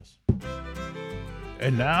Barrels.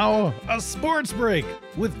 And now, a sports break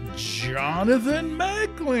with Jonathan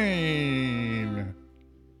McLean.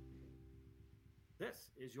 This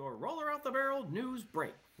is your Roller Out the Barrel news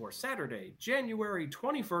break for Saturday, January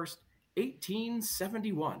 21st,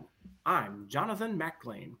 1871. I'm Jonathan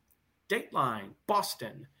McLean. Dateline,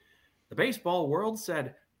 Boston. The baseball world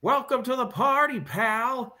said, "Welcome to the party,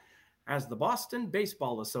 pal," as the Boston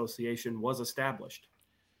Baseball Association was established.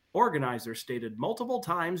 Organizers stated multiple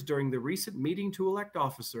times during the recent meeting to elect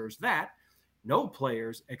officers that no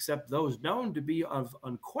players except those known to be of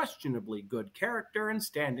unquestionably good character and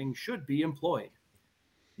standing should be employed.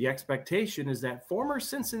 The expectation is that former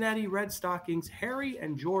Cincinnati Red Stockings Harry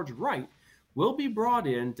and George Wright will be brought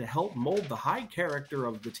in to help mold the high character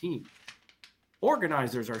of the team.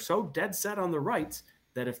 Organizers are so dead set on the Wrights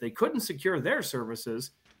that if they couldn't secure their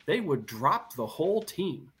services, they would drop the whole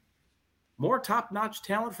team. More top-notch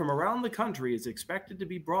talent from around the country is expected to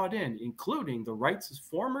be brought in, including the Wrights'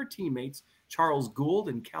 former teammates Charles Gould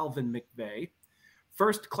and Calvin McVeigh,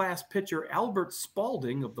 first-class pitcher Albert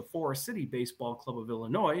Spalding of the Forest City Baseball Club of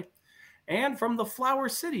Illinois, and from the Flower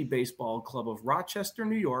City Baseball Club of Rochester,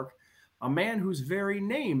 New York, a man whose very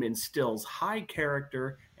name instills high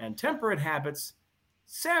character and temperate habits,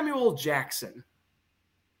 Samuel Jackson.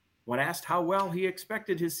 When asked how well he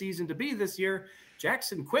expected his season to be this year,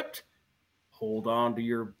 Jackson quipped, "Hold on to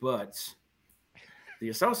your butts." The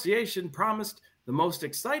association promised the most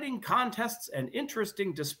exciting contests and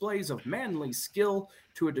interesting displays of manly skill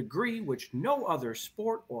to a degree which no other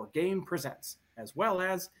sport or game presents, as well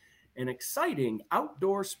as an exciting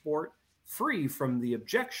outdoor sport free from the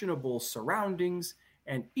objectionable surroundings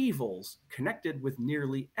and evils connected with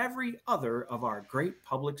nearly every other of our great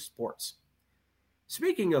public sports.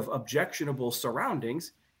 Speaking of objectionable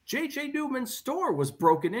surroundings, J.J. Newman's store was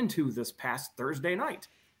broken into this past Thursday night.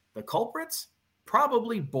 The culprits?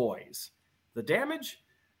 Probably boys. The damage?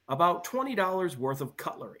 About $20 worth of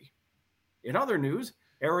cutlery. In other news,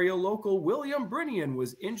 area local William Brinian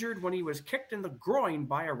was injured when he was kicked in the groin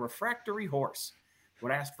by a refractory horse.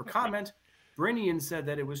 When asked for comment, Brinian said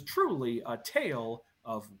that it was truly a tale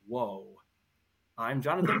of woe. I'm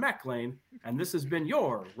Jonathan McLean, and this has been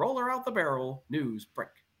your Roller Out the Barrel news break.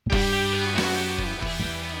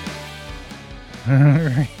 All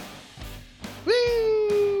right.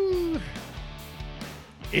 Woo!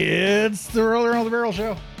 It's the Roller on the Barrel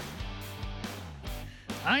Show.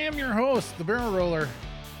 I am your host, the Barrel Roller,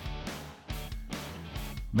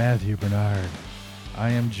 Matthew Bernard. I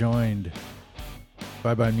am joined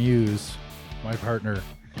by my muse, my partner,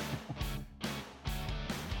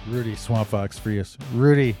 Rudy Swamp Fox Frias.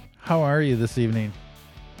 Rudy, how are you this evening?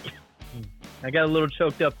 I got a little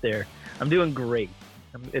choked up there. I'm doing great.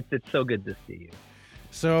 It's so good to see you.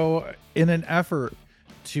 So, in an effort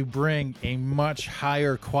to bring a much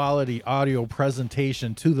higher quality audio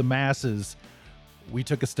presentation to the masses, we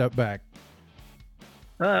took a step back.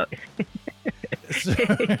 Oh.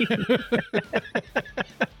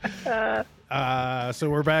 So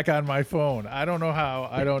we're back on my phone. I don't know how.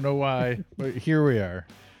 I don't know why. But here we are.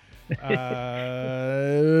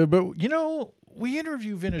 But, you know, we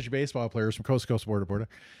interview vintage baseball players from coast to coast, border to border.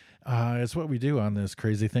 It's what we do on this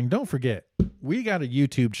crazy thing. Don't forget, we got a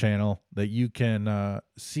YouTube channel that you can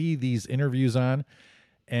see these interviews on,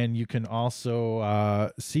 and you can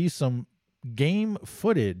also see some game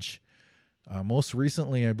footage. Most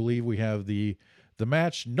recently, I believe we have the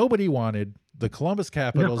match nobody wanted, the Columbus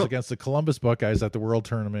Capitals against the Columbus Buckeyes at the World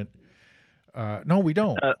Tournament. No, we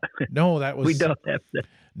don't. No, that was we don't have that.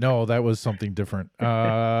 No, that was something different.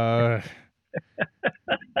 What's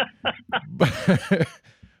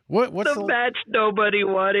the match nobody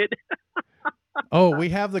wanted? Oh, we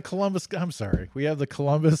have the Columbus. I'm sorry, we have the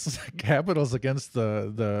Columbus Capitals against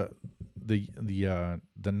the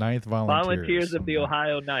Ninth Volunteers of the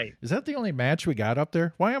Ohio Knights. Is that the only match we got up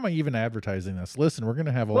there? Why am I even advertising this? Listen, we're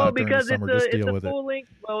gonna have a lot during the summer. Just deal with it.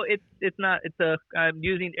 Length, well, it's not. It's a. I'm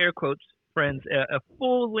using air quotes, friends. A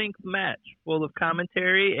full length match full of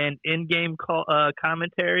commentary and in-game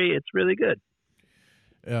commentary. It's really good.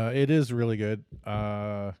 It is really good.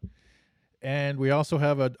 And we also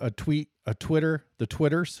have a Twitter, the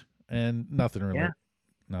Twitters, and nothing really,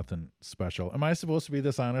 nothing special. Am I supposed to be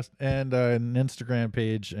this honest? And an Instagram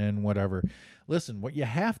page and whatever. Listen, what you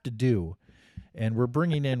have to do, and we're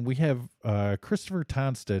bringing in, we have Christopher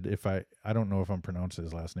Tonstad. If I don't know if I'm pronouncing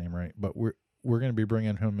his last name right, but we're going to be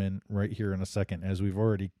bringing him in right here in a second, as we've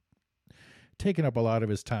already taken up a lot of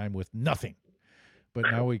his time with nothing. But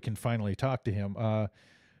now we can finally talk to him.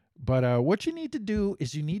 But what you need to do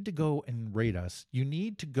is you need to go and rate us. You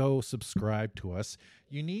need to go subscribe to us.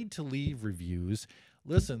 You need to leave reviews.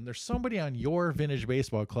 listen, there's somebody on your vintage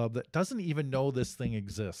baseball club that doesn't even know this thing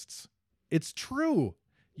exists. It's true.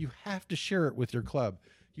 You have to share it with your club.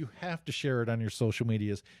 You have to share it on your social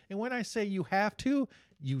medias. And when I say you have to,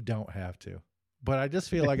 you don't have to. But I just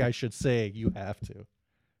feel like I should say you have to.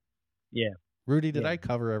 Yeah. Rudy, did I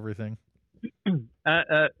cover everything?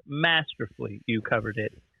 Masterfully, you covered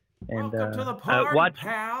it. And Welcome to the party,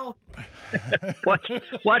 pal.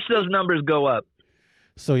 watch those numbers go up.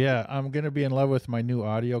 So yeah, I'm gonna be in love with my new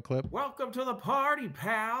audio clip. Welcome to the party,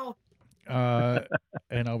 pal.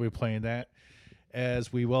 And I'll be playing that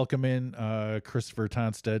as we welcome in Christopher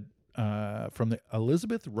Tonstad from the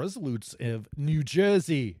Elizabeth Resolutes of New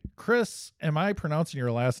Jersey. Chris, am I pronouncing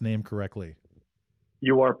your last name correctly?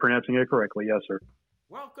 You are pronouncing it correctly, yes, sir.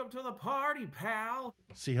 Welcome to the party, pal.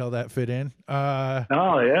 See how that fit in? Oh,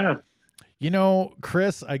 yeah. You know,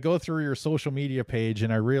 Chris, I go through your social media page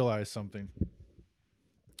and I realize something.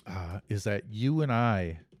 Is that you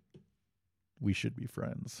and we should be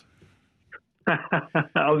friends.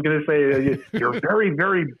 I was going to say, you're very,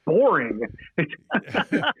 very boring.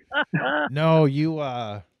 No,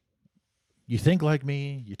 you think like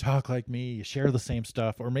me, you talk like me, you share the same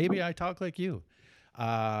stuff, or maybe I talk like you.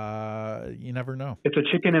 You never know. It's a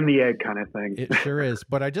chicken and the egg kind of thing. It sure is.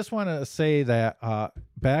 But I just want to say that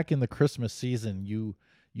back in the Christmas season, you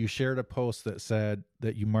shared a post that said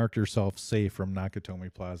that you marked yourself safe from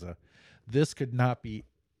Nakatomi Plaza. This could not be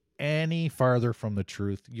any farther from the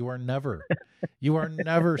truth. You are never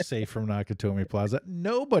safe from Nakatomi Plaza.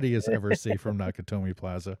 Nobody is ever safe from Nakatomi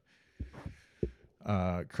Plaza.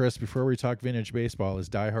 Chris, before we talk vintage baseball, is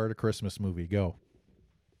Diehard a Christmas movie? Go.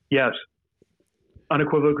 Yes.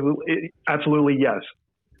 Unequivocally, absolutely yes.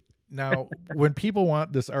 Now, when people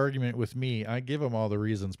want this argument with me, I give them all the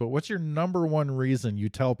reasons. But what's your number one reason you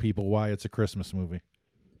tell people why it's a Christmas movie?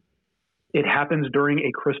 It happens during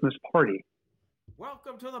a Christmas party.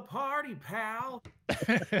 Welcome to the party, pal.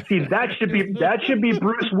 See, that should be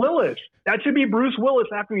Bruce Willis. That should be Bruce Willis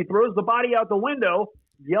after he throws the body out the window,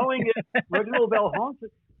 yelling at Reginald Helm,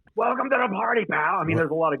 "Welcome to the party, pal." I mean,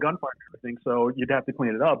 there's a lot of gunfire and everything, so you'd have to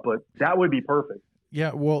clean it up, but that would be perfect.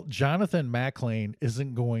 Yeah, well, Jonathan McLean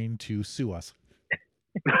isn't going to sue us.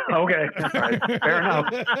 Okay, all right, fair enough.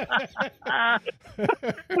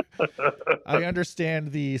 I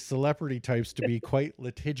understand the celebrity types to be quite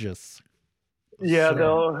litigious. Yeah,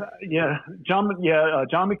 John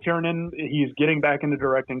McTiernan, he's getting back into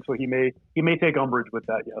directing, so he may take umbrage with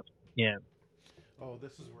that. Yes. Yeah. Oh,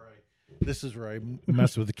 this is where I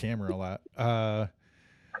mess with the camera a lot.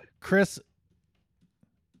 Chris,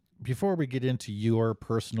 before we get into your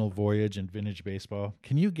personal voyage in vintage baseball,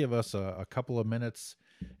 can you give us a couple of minutes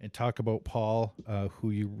and talk about Paul,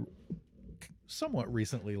 who you somewhat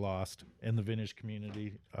recently lost in the vintage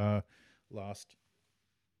community? Lost.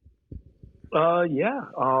 Yeah.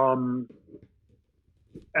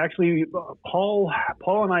 Actually, Paul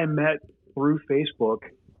and I met through Facebook.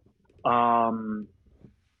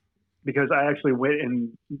 Because I actually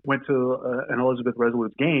went to an Elizabeth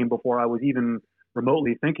Resolutes game before I was even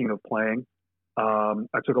remotely thinking of playing.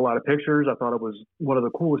 I took a lot of pictures. I thought it was one of the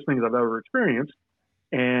coolest things I've ever experienced.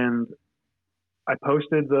 And I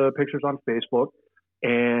posted the pictures on Facebook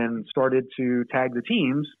and started to tag the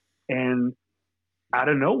teams. And out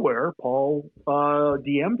of nowhere, Paul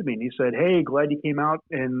DM'd me and he said, "Hey, glad you came out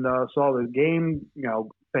and saw the game. You know,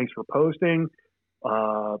 thanks for posting.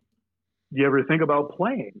 Do you ever think about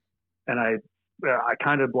playing?" And I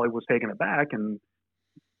kind of like was taken aback and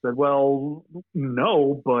said, "Well,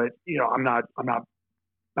 no, but you know, I'm not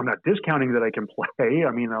discounting that I can play.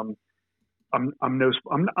 I mean, I'm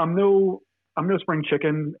no spring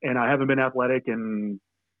chicken, and I haven't been athletic in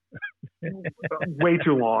way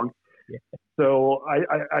too long." Yeah. So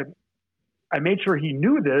I made sure he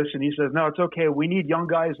knew this, and he says, "No, it's okay. We need young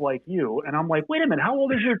guys like you." And I'm like, "Wait a minute, how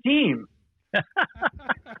old is your team?"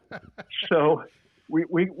 So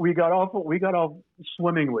we got off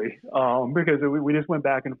swimmingly because we just went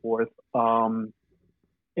back and forth. And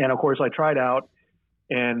of course I tried out,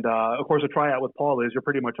 and of course a tryout with Paul is you're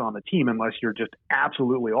pretty much on the team unless you're just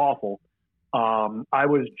absolutely awful. I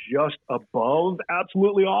was just above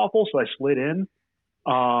absolutely awful, so I slid in.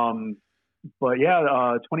 But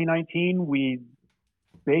yeah, 2019 we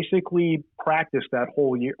basically practiced that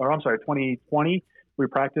whole year. Or I'm sorry, 2020 we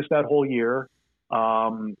practiced that whole year.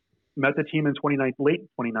 Met the team in late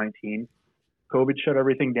 2019. COVID shut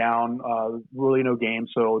everything down. Really no game,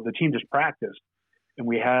 so the team just practiced. And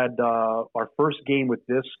we had our first game with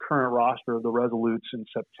this current roster of the Resolutes in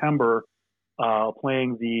September,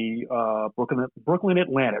 playing the Brooklyn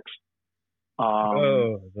Athletics.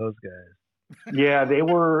 Oh, those guys. Yeah, they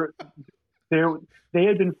were they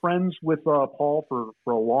had been friends with Paul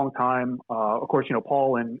for a long time. Of course,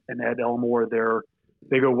 Paul and Ed Elmore,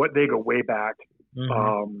 they go way back.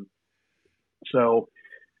 Mm-hmm. So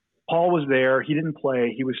Paul was there. He didn't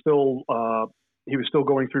play. He was still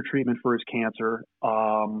going through treatment for his cancer.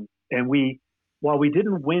 And while we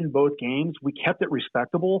didn't win both games, we kept it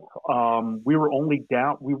respectable. We were only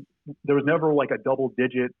down. There was never like a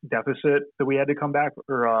double-digit deficit that we had to come back,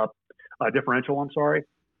 or a differential. I'm sorry.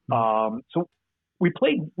 So we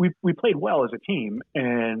played well as a team.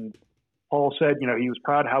 And Paul said, he was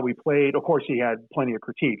proud how we played. Of course, he had plenty of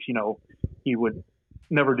critiques. He would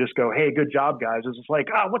never just go, "Hey, good job, guys." It was like,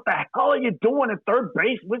 what the hell are you doing at third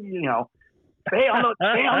base? Stay on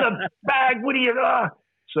the bag. What are you?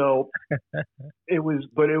 So it was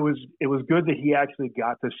good that he actually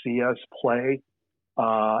got to see us play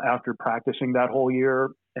after practicing that whole year.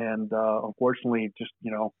 And unfortunately,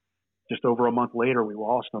 just over a month later, we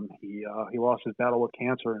lost him. He lost his battle with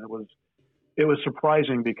cancer, and it was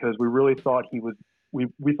surprising because we really thought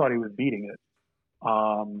we thought he was beating it.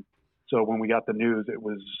 So when we got the news, it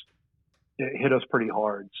hit us pretty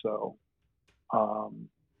hard. So and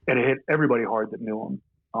it hit everybody hard that knew him.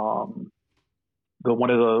 One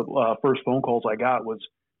of the first phone calls I got was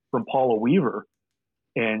from Paula Weaver,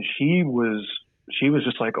 and she was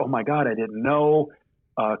just like, "Oh my God, I didn't know,"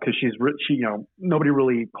 because she nobody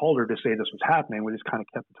really called her to say this was happening. We just kind of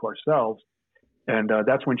kept it to ourselves. And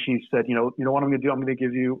that's when she said, "You know what I'm going to do? I'm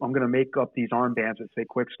going to make up these armbands that say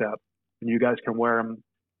Quick Step, and you guys can wear them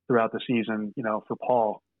throughout the season, for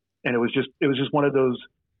Paul." And it was just one of those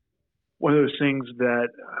things that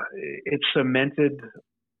it cemented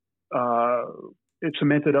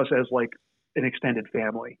us as like an extended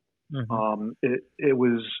family. Mm-hmm. It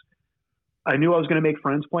was, I knew I was going to make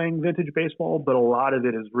friends playing vintage baseball, but a lot of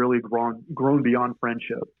it has really grown beyond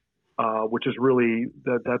friendship, which is really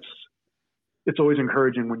it's always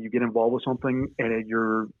encouraging when you get involved with something and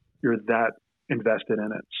you're that invested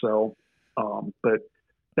in it. So, but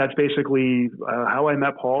that's basically how I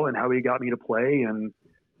met Paul and how he got me to play. And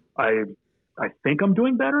I think I'm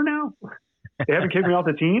doing better now. They haven't kicked me off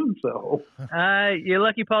the team, so. You're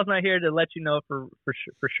lucky Paul's not here to let you know for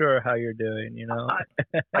sure how you're doing.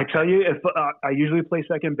 I tell you, if I usually play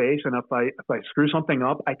second base, and if I screw something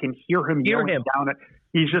up, I can hear him yelling down it.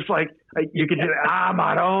 He's just like, you can hear,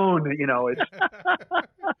 Maron. It's.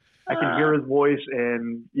 I can hear his voice,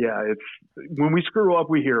 and yeah, it's when we screw up,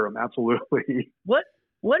 we hear him. Absolutely. What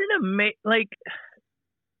an like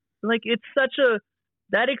it's such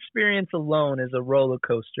that experience alone is a roller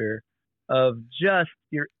coaster of just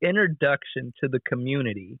your introduction to the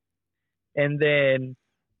community, and then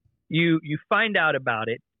you find out about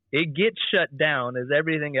it. It gets shut down as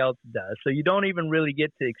everything else does, so you don't even really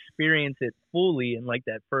get to experience it fully in like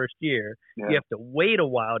that first year. Yeah. You have to wait a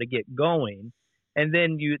while to get going, and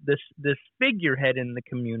then this figurehead in the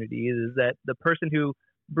community is that the person who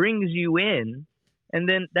brings you in, and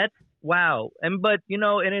then that's wow. But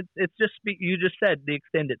and it's just you just said the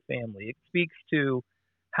extended family. It speaks to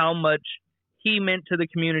how much he meant to the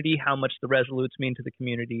community, how much the Resolutes mean to the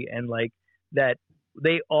community, and like that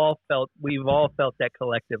we've all felt that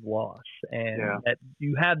collective loss, and that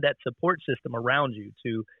you have that support system around you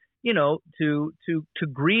to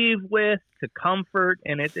grieve with, to comfort,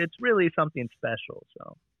 and it's really something special.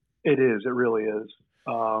 So it is. It really is.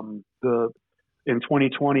 In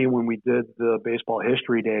 2020, when we did the Baseball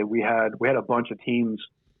History Day, we had a bunch of teams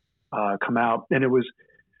come out, and it was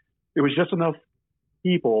just enough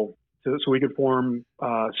people so we could form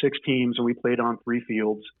 6 teams, and we played on 3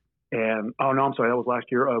 fields. And oh no, I'm sorry, that was last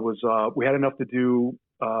year. We had enough to do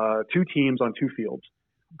 2 teams on 2 fields.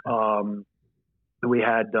 We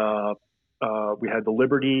had the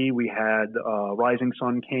Liberty, we had Rising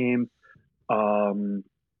Sun came.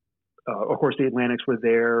 Of course, the Atlantics were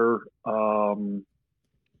there. I'm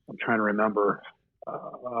trying to remember.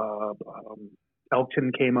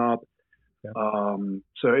 Elkton came up. Yeah.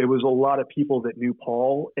 So it was a lot of people that knew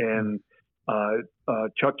Paul, and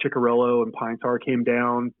Chuck Ciccarello and Pine Tar came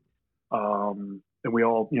down. And we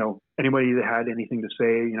all, anybody that had anything to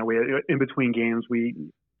say, we had, in between games, we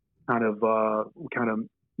kind of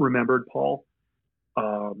remembered Paul.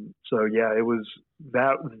 So yeah, it was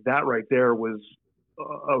that right there was,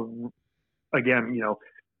 again,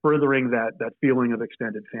 furthering that feeling of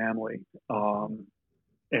extended family.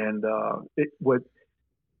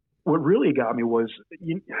 What really got me was,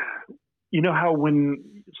 how when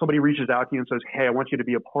somebody reaches out to you and says, "Hey, I want you to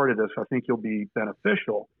be a part of this. I think you'll be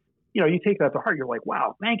beneficial." You take that to heart. You're like,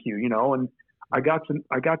 "Wow, thank you." And I got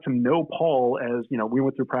to know Paul as, we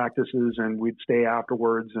went through practices and we'd stay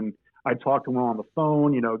afterwards, and I'd talk to him on the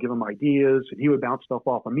phone, give him ideas, and he would bounce stuff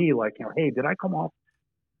off of me like, hey, did I come off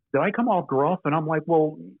gruff? And I'm like,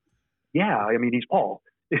 well, yeah, I mean, he's Paul.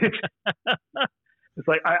 It's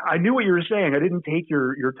like, I knew what you were saying. I didn't take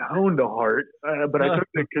your tone to heart, but I took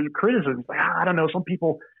the criticism. Like, I don't know. Some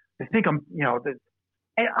people, they think I'm,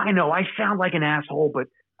 I know I sound like an asshole, but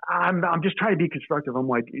I'm just trying to be constructive. I'm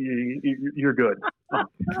like, you're good.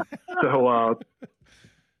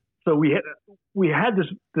 So we had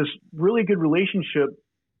this really good relationship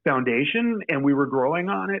foundation, and we were growing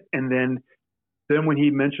on it. And then when he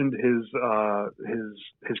mentioned his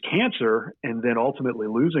cancer, and then ultimately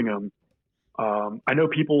losing him, I know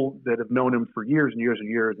people that have known him for years and years and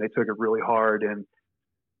years. And they took it really hard, and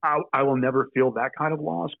I will never feel that kind of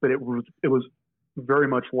loss. But it was very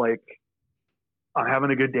much like I'm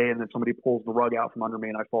having a good day, and then somebody pulls the rug out from under me,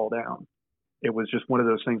 and I fall down. It was just one of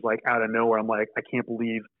those things, like out of nowhere. I'm like, I can't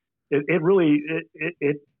believe it. It really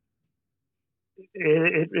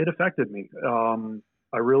affected me.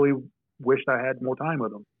 I really wished I had more time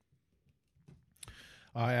with him.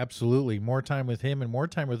 Absolutely. More time with him and more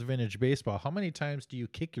time with vintage baseball. How many times do you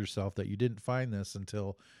kick yourself that you didn't find this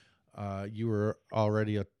until you were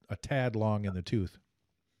already a tad long in the tooth?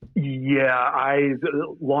 Yeah,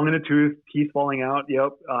 long in the tooth, teeth falling out. Yep.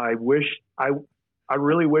 I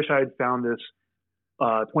really wish I had found this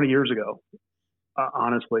 20 years ago.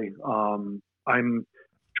 Honestly, I'm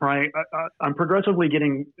trying. I'm progressively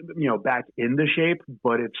getting back into shape,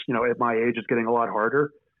 but it's at my age, it's getting a lot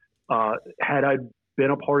harder. Had I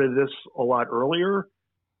been a part of this a lot earlier,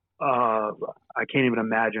 I can't even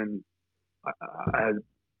imagine.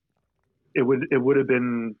 It would have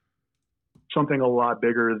been something a lot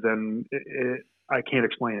bigger than it. I can't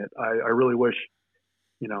explain it. I really wish,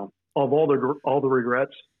 of all the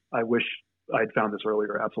regrets, I wish I'd found this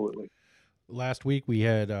earlier. Absolutely. Last week we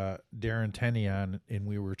had Darren Tenney on, and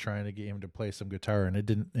we were trying to get him to play some guitar, and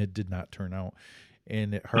it did not turn out.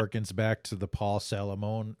 And it harkens back to the Paul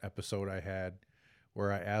Salomone episode I had,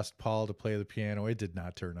 where I asked Paul to play the piano. It did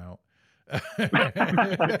not turn out. I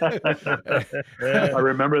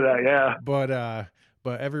remember that. Yeah.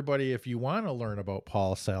 But everybody, if you want to learn about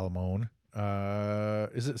Paul Salomone,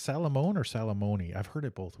 is it Salomone or Salomone? I've heard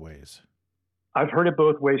it both ways. I've heard it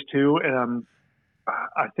both ways too, and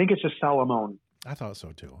I think it's just Salomone. I thought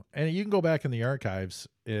so too. And you can go back in the archives,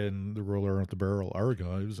 in the Roller at the Barrel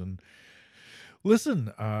archives, and listen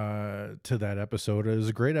to that episode. It was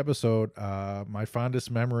a great episode. My fondest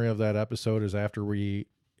memory of that episode is after we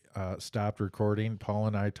stopped recording, Paul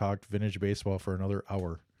and I talked vintage baseball for another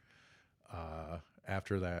hour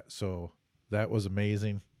after that. So that was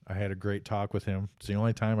amazing. I had a great talk with him. It's the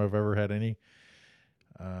only time I've ever had any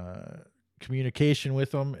communication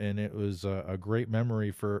with him, and it was a great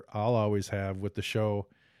memory I'll always have with the show.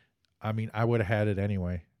 I mean, I would have had it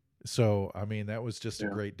anyway. So, I mean, that was just a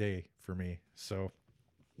great day for me. So,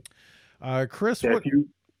 Chris,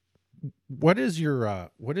 what is your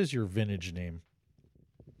vintage name?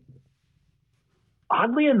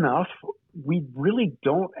 Oddly enough, we really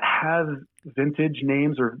don't have vintage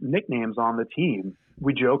names or nicknames on the team.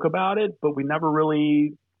 We joke about it, but we never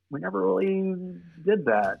really did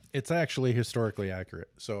that. It's actually historically accurate.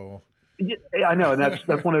 So yeah, I know. And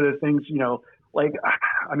that's one of the things, like,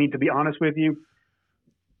 I mean, to be honest with you,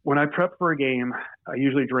 when I prep for a game, I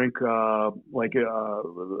usually drink like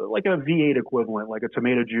a V8 equivalent, like a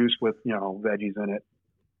tomato juice with veggies in it.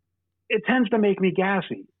 It tends to make me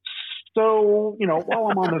gassy. So while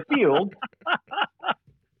I'm on the field,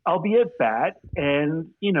 I'll be at bat,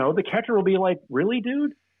 and the catcher will be like, "Really,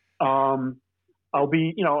 dude?" I'll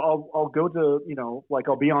be I'll go to like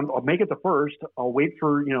I'll make it to first. I'll wait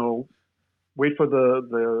for the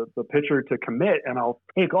pitcher to commit, and I'll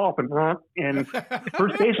take off, and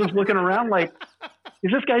first base is looking around like,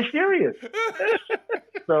 is this guy serious?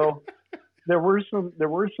 So there were some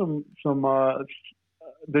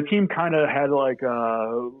the team kind of had like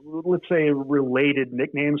let's say related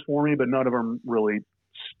nicknames for me, but none of them really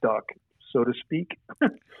stuck, so to speak.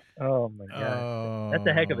 Oh my God, that's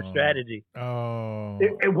a heck of a strategy.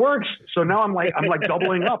 It works. So now I'm like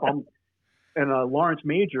doubling up. And Lawrence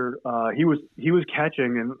Major, he was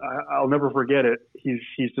catching, and I'll never forget it. He's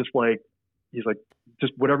like,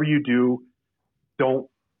 just whatever you do, don't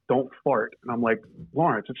fart. And I'm like,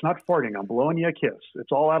 Lawrence, it's not farting. I'm blowing you a kiss.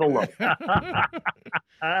 It's all out of love.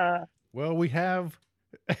 Well, we have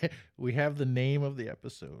the name of the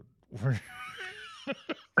episode.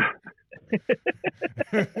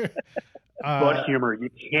 But humor, you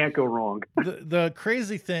can't go wrong. The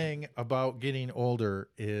crazy thing about getting older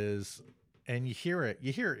is, and you hear it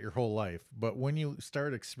your whole life, but when you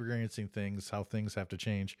start experiencing things, how things have to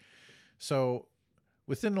change. So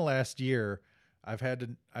within the last year, I've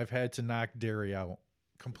had to knock dairy out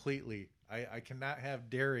completely. I cannot have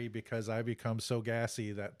dairy because I become so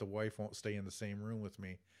gassy that the wife won't stay in the same room with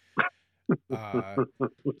me.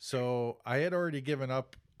 So I had already given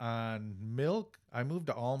up on milk. I moved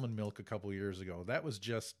to almond milk a couple years ago. That was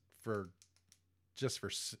just for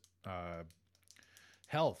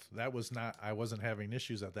health. That was not, I wasn't having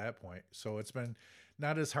issues at that point. So it's been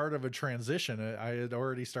not as hard of a transition. I had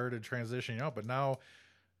already started transitioning out, but now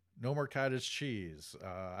no more cottage cheese.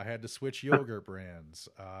 I had to switch yogurt brands.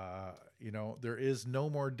 There is no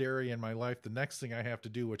more dairy in my life. The next thing I have to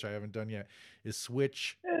do, which I haven't done yet, is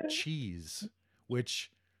switch cheese, which,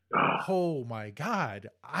 oh my God,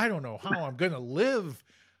 I don't know how I'm going to live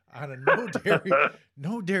on a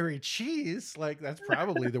no dairy cheese. Like, that's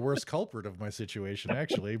probably the worst culprit of my situation,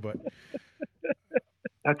 actually, but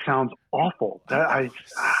that sounds awful.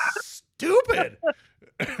 Stupid.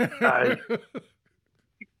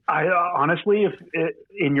 I honestly,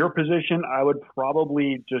 in your position, I would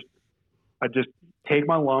probably just take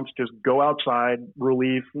my lumps, just go outside,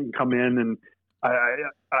 relief, and come in,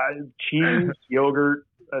 and cheese, yogurt.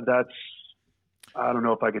 I don't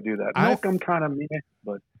know if I could do that. Milk, I'm kind of meh,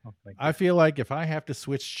 but I feel like if I have to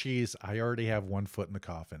switch cheese, I already have one foot in the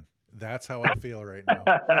coffin. That's how I feel right now.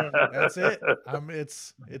 That's it. I'm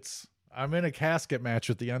in a casket match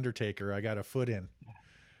with the Undertaker. I got a foot in.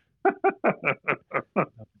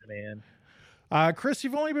 Man. Chris,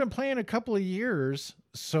 you've only been playing a couple of years,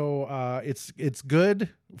 so it's good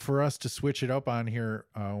for us to switch it up on here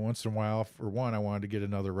once in a while. For one, I wanted to get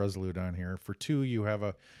another Resolute on here. For two, you have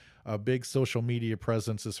a big social media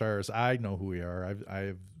presence as far as I know who we are.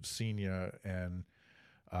 I've seen you, and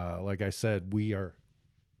like I said, we are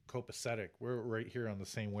copacetic. We're right here on the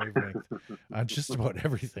same wavelength on just about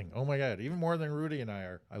everything. Oh my God, even more than Rudy and I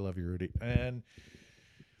are. I love you, Rudy.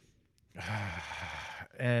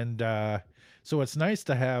 And so it's nice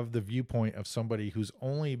to have the viewpoint of somebody who's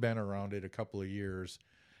only been around it a couple of years,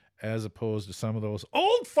 as opposed to some of those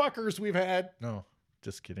old fuckers we've had. No,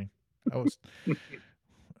 just kidding.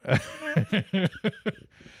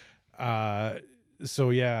 So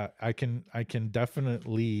yeah, I can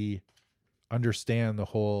definitely understand the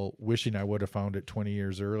whole wishing I would have found it 20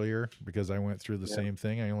 years earlier, because I went through the same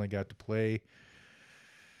thing. I only got to play.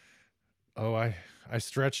 I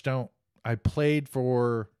stretched out. I played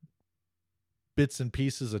for bits and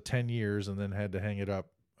pieces of 10 years and then had to hang it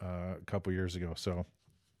up a couple years ago. So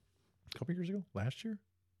a couple years ago, last year,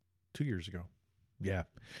 2 years ago. Yeah.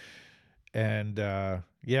 And I'm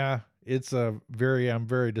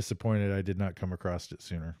very disappointed I did not come across it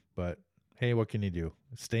sooner, but hey, what can you do?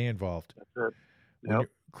 Stay involved. That's it. Yep.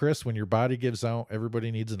 Chris, when your body gives out,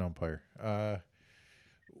 everybody needs an umpire. I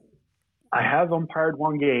have umpired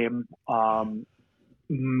one game.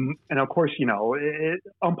 And of course,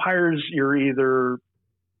 umpires,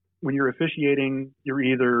 when you're officiating,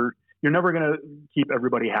 you're never going to keep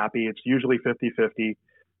everybody happy. It's usually 50-50,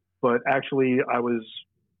 but actually I was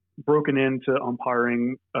broken into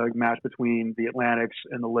umpiring a match between the Atlantics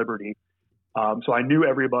and the Liberty. So I knew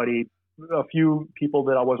everybody, a few people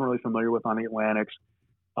that I wasn't really familiar with on the Atlantics,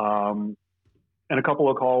 and a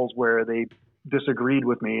couple of calls where they disagreed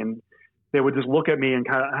with me, and they would just look at me and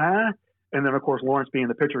kind of, huh? And then, of course, Lawrence, being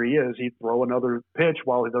the pitcher he is, he'd throw another pitch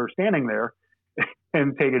while they're standing there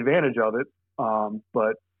and take advantage of it.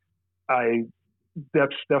 But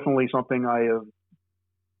that's definitely something I have,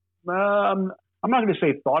 I'm not going to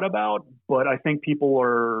say thought about, but I think people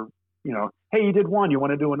are, hey, you did one, you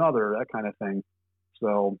want to do another, that kind of thing.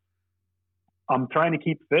 So I'm trying to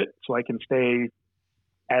keep fit so I can stay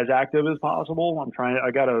as active as possible.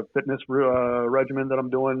 I got a fitness regimen that I'm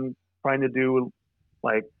trying to do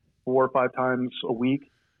like 4 or 5 times a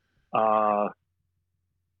week.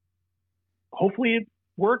 Hopefully it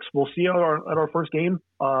works. We'll see at our first game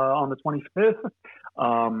on the 25th.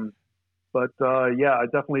 Yeah, I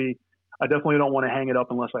definitely don't want to hang it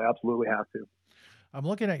up unless I absolutely have to. I'm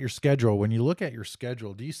looking at your schedule. When you look at your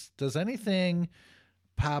schedule, does anything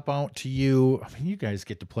pop out to you? I mean, you guys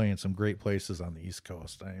get to play in some great places on the East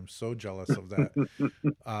Coast. I am so jealous of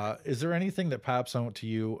that. Is there anything that pops out to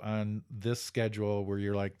you on this schedule where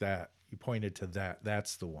you're like that? You pointed to that.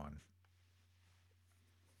 That's the one.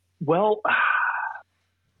 Well,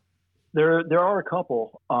 there are a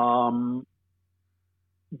couple. The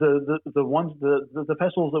ones the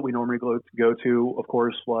festivals that we normally go to, of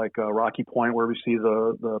course, like Rocky Point, where we see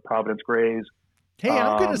the Providence Grays. Hey,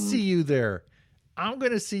 I'm going to see you there. I'm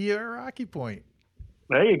going to see you at Rocky Point.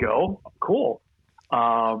 There you go. Cool.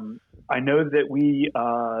 I know that we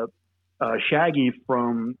Shaggy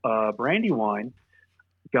from Brandywine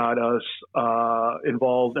got us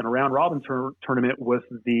involved in a round robin tournament with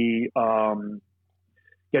the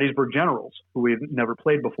Gettysburg Generals, who we've never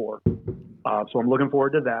played before. So I'm looking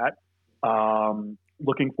forward to that.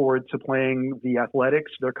 Looking forward to playing the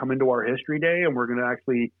Athletics. They're coming to our History Day, and we're going to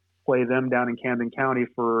actually play them down in Camden County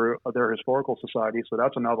for their historical society. So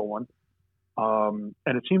that's another one. And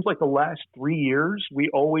it seems like the last 3 years, we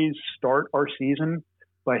always start our season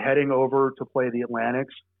by heading over to play the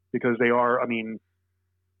Atlantics, because they are, I mean,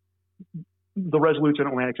 the Resolutes and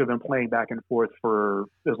Atlantics have been playing back and forth for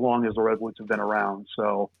as long as the Resolutes have been around.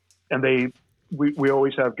 So, and we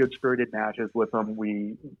always have good spirited matches with them.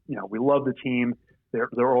 We love the team.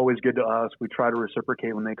 They're always good to us. We try to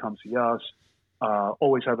reciprocate when they come see us.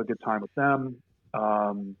 Always have a good time with them.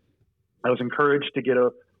 I was encouraged to get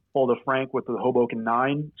a hold of Frank with the Hoboken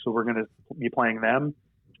 9, so we're going to be playing them.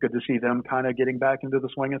 It's good to see them kind of getting back into the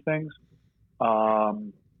swing of things.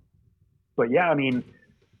 But yeah, I mean,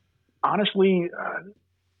 honestly,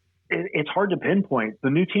 it's hard to pinpoint. The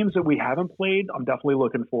new teams that we haven't played, I'm definitely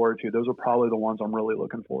looking forward to. Those are probably the ones I'm really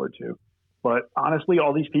looking forward to. But honestly,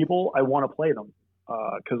 all these people, I want to play them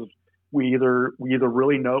because we either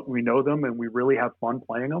really know them and we really have fun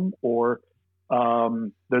playing them, or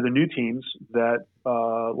they're the new teams that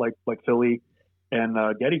like Philly and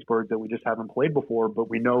Gettysburg that we just haven't played before, but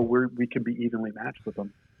we know we can be evenly matched with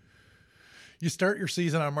them. You start your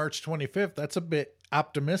season on March 25th. That's a bit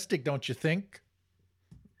optimistic, don't you think?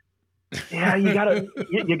 Yeah, you gotta.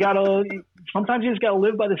 Sometimes you just gotta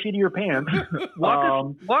live by the seat of your pants.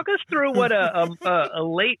 Walk us through what a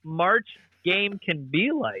late March game can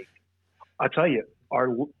be like. I'll tell you,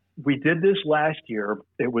 we did this last year.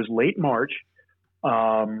 It was late March.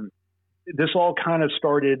 This all kind of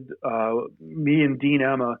started me and Dean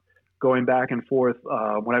Emma going back and forth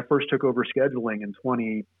when I first took over scheduling in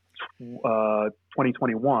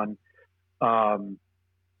 2021.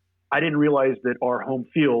 I didn't realize that our home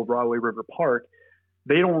field, Rahway River Park,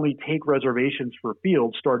 they only take reservations for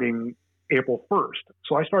fields starting April 1st.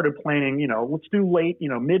 So I started planning, let's do late,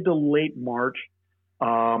 mid to late March.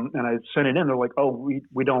 And I sent it in. They're like, oh,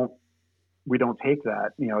 we don't take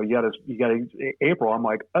that. You gotta April. I'm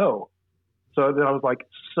like, oh. So then I was like,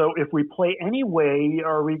 so if we play anyway,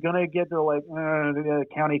 are we going to get to like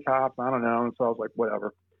county cops? I don't know. And so I was like,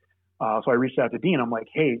 whatever. So I reached out to Dean. I'm like,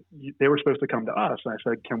 hey, they were supposed to come to us. And I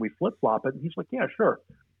said, can we flip flop it? And he's like, yeah, sure.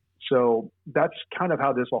 So that's kind of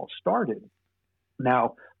how this all started.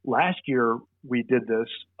 Now, last year we did this.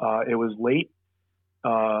 It was late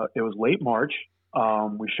March.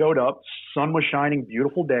 We showed up. Sun was shining.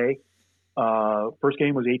 Beautiful day. First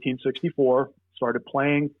game was 1864. Started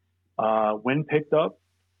playing. Wind picked up.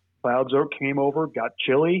 Clouds came over. Got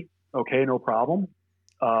chilly. Okay, no problem.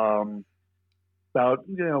 I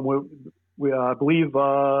believe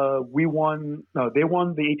we won. No, they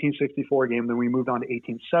won the 1864 game. Then we moved on to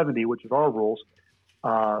 1870, which is our rules.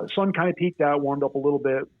 Sun kind of peaked out, warmed up a little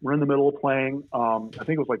bit. We're in the middle of playing. I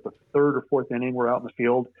think it was like the third or fourth inning. We're out in the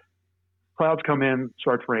field. Clouds come in,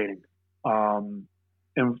 starts raining. And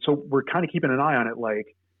so we're kind of keeping an eye on it.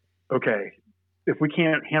 Like, okay, if we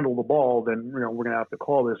can't handle the ball, then we're going to have to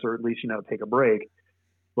call this, or at least take a break.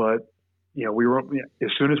 But we were as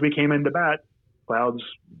soon as we came into bat, clouds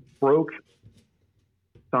broke,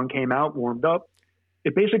 sun came out, warmed up.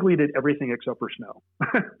 It basically did everything except for snow.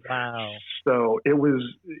 Wow. So it was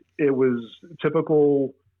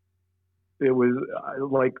typical. It was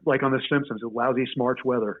like on The Simpsons, lousy March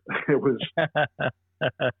weather. It was.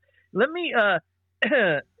 Let me. I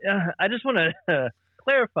just want to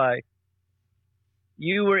clarify.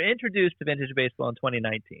 You were introduced to vintage baseball in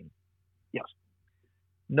 2019. Yes.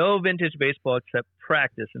 No vintage baseball except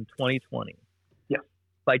practice in 2020. Yes.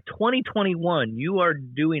 By 2021, you are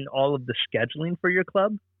doing all of the scheduling for your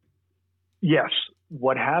club? Yes.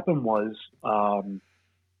 What happened was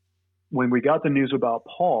when we got the news about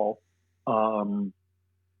Paul, our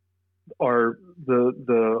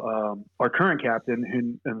current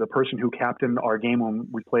captain and the person who captained our game when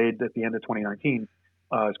we played at the end of 2019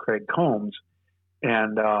 is Craig Combs.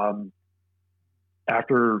 And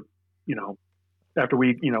after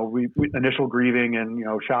we initial grieving and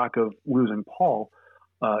shock of losing Paul,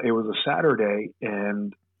 it was a Saturday,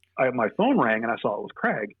 and my phone rang and I saw it was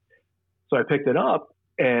Craig. So I picked it up,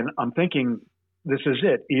 and I'm thinking, this is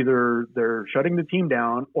it. Either they're shutting the team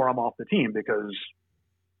down or I'm off the team, because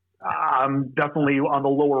I'm definitely on the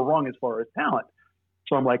lower rung as far as talent.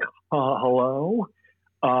 So I'm like, hello.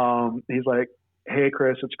 He's like, hey,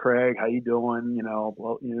 Chris, it's Craig. How you doing?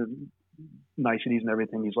 Niceties and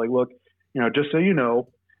everything. He's like, look, just so you know,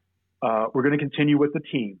 we're going to continue with the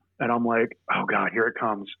team. And I'm like, oh God, here it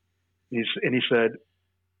comes. And he said,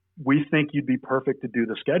 we think you'd be perfect to do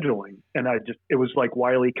the scheduling. And it was like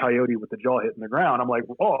Wile E. Coyote with the jaw hitting the ground. I'm like,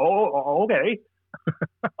 okay.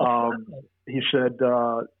 He said,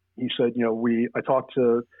 I talked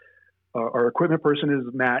to our equipment person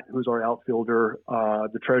is Matt, who's our outfielder.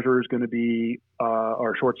 The treasurer is going to be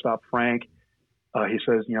our shortstop, Frank. He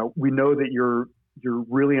says, we know that you're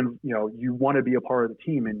really, you want to be a part of the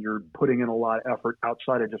team and you're putting in a lot of effort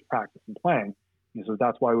outside of just practice and playing. He says,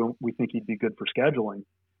 that's why we think you'd be good for scheduling.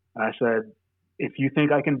 And I said, if you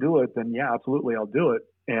think I can do it, then yeah, absolutely, I'll do it.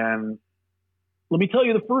 And let me tell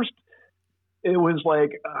you, it was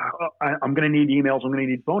like, I'm going to need emails, I'm going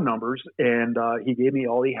to need phone numbers. And he gave me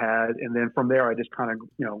all he had. And then from there, I just kind of,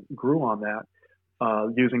 grew on that,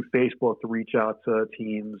 using Facebook to reach out to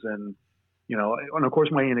teams. And, and of course,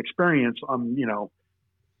 my inexperience, I'm,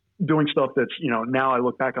 doing stuff that's, now I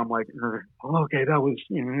look back, I'm like, okay, that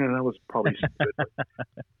was probably stupid.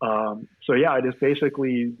 So yeah, I just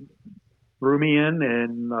basically threw me in,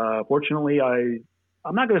 and fortunately, I'm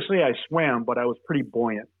not going to say I swam, but I was pretty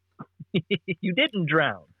buoyant. You didn't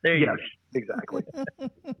drown. There you go. Exactly.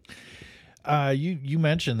 You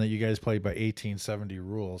mentioned that you guys played by 1870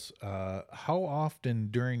 rules. How often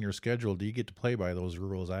during your schedule do you get to play by those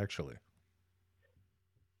rules actually?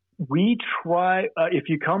 We try, if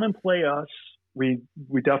you come and play us, we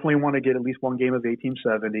definitely want to get at least one game of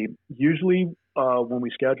 1870. Usually when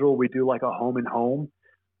we schedule, we do like a home and home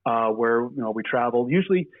where, we travel.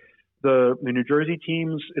 Usually the New Jersey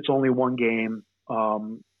teams, it's only one game.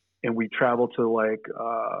 And we travel to like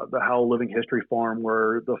the Howell Living History Farm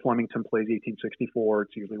where the Flemington plays 1864.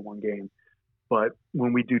 It's usually one game. But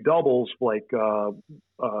when we do doubles, like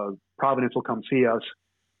Providence will come see us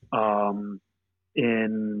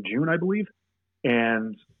in June, I believe.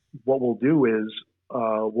 And what we'll do is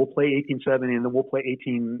we'll play 1870 and then we'll play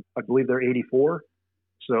I believe they're 84.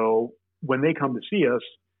 So when they come to see us,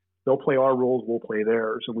 they'll play our rules, we'll play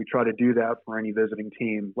theirs. And we try to do that for any visiting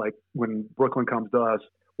team. Like when Brooklyn comes to us,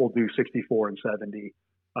 we'll do 64 and 70.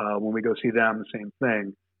 When we go see them, the same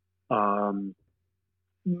thing.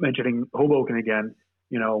 Mentioning Hoboken again,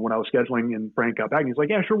 when I was scheduling and Frank got back, and he's like,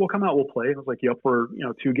 yeah, sure, we'll come out, we'll play. I was like, you up for,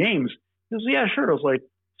 2 games? He was, yeah, sure. I was like,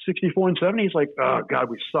 64 and 70? He's like, oh, God,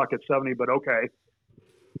 we suck at 70, but okay.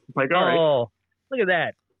 I'm like, all right. Oh, look at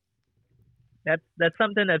that. That's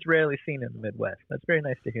something that's rarely seen in the Midwest. That's very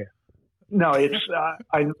nice to hear. No, it's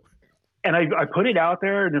I put it out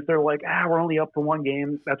there, and if they're like, we're only up for one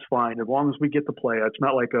game, that's fine. As long as we get to play, it's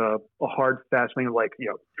not like a hard, fast thing of like,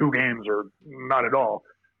 2 games or not at all.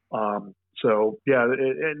 So, yeah,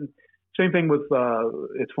 and same thing with,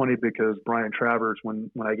 it's funny because Brian Travers,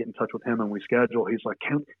 when I get in touch with him and we schedule, he's like,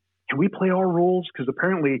 can we play our rules? Because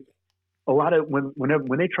apparently a lot of, when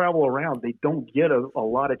they travel around, they don't get a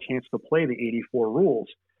lot of chance to play the 84 rules.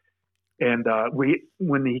 And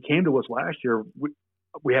when he came to us last year,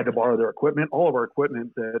 we had to borrow their equipment. All of our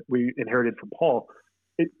equipment that we inherited from Paul,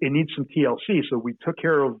 it needs some TLC. So we took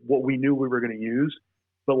care of what we knew we were going to use.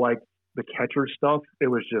 But like the catcher stuff, it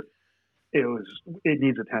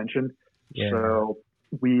needs attention. Yeah. So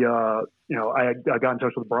we, I got in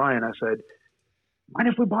touch with Brian. I said, mind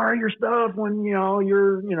if we borrow your stuff when,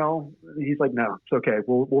 he's like, no, it's okay.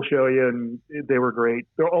 We'll show you. And they were great.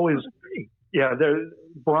 They're always,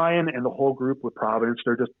 Brian and the whole group with Providence,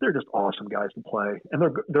 they're just awesome guys to play. And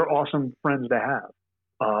they're awesome friends to have.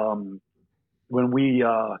 When we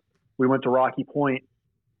went to Rocky Point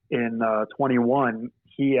in 21,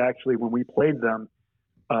 he actually, when we played them,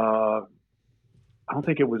 I don't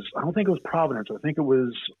think it was Providence. I think it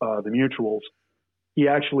was the Mutuals. He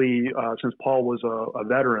actually, since Paul was a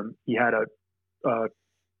veteran, he had a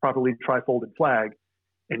properly tri-folded flag,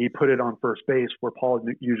 and he put it on first base where Paul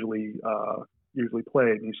usually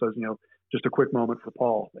played. And he says, just a quick moment for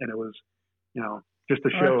Paul, and it was, just to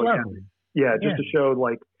show, to show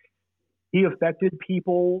like he affected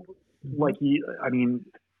people. Like he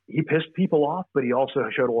pissed people off, but he also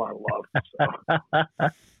showed a lot of love.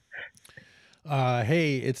 So.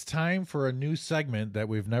 Hey, it's time for a new segment that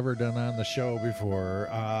we've never done on the show before.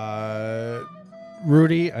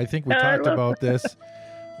 Rudy, I think we talked about this,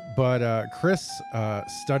 but Chris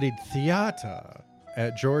studied theater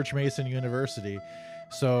at George Mason University.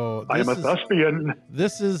 So I'm a thespian.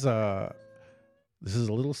 This is a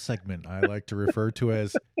little segment I like to refer to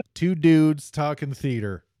as Two Dudes Talking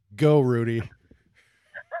Theater. Go, Rudy.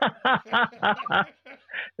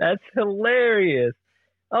 That's hilarious.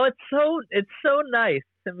 Oh, it's so nice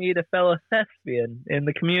to meet a fellow thespian in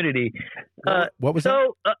the community. What was that?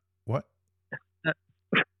 What?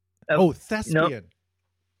 Thespian. No.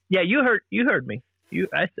 Yeah, you heard me.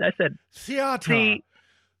 I said theater. See,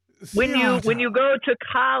 when you go to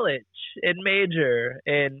college, and major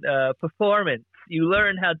and performance. You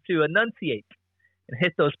learn how to enunciate and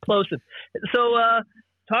hit those plosives. So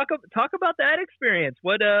talk about that experience.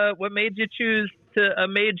 What made you choose a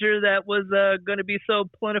major that was going to be so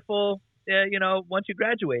plentiful, once you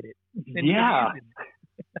graduated? Yeah.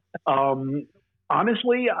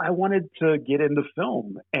 Honestly, I wanted to get into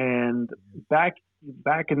film, and back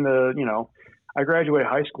in the, I graduated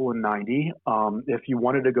high school in '90. If you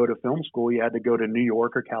wanted to go to film school, you had to go to New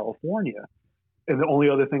York or California, and the only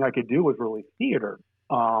other thing I could do was really theater,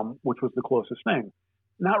 which was the closest thing.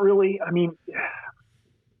 Not really. I mean,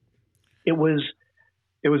 it was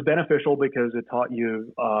beneficial because it taught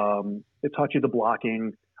you the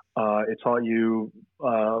blocking, it taught you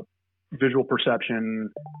visual perception,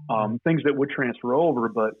 things that would transfer over.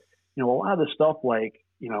 But a lot of the stuff, like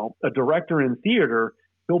a director in theater,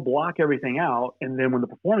 he'll block everything out, and then when the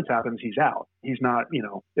performance happens, he's out. He's not.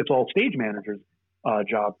 It's all stage manager's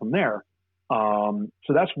job from there. So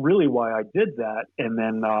that's really why I did that. And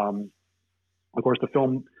then, of course, the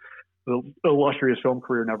illustrious film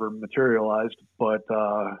career never materialized. But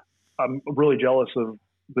I'm really jealous of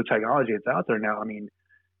the technology that's out there now. I mean,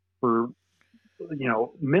 for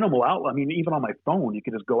minimal outlet. I mean, even on my phone, you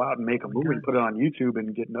can just go out and make a movie, and put it on YouTube,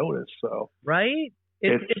 and get noticed. So right,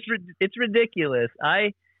 it's ridiculous.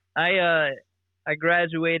 I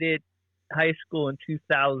graduated high school in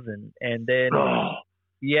 2000, and then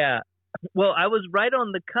yeah, well, I was right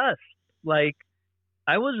on the cusp. Like,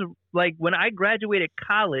 I was like, when I graduated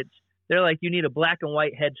college, they're like, you need a black and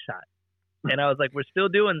white headshot, and I was like, we're still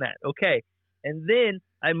doing that, okay. And then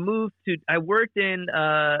I worked in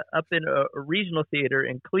up in a regional theater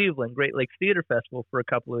in Cleveland, Great Lakes Theater Festival, for a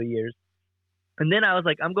couple of years. And then I was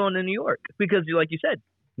like, I'm going to New York, because like you said,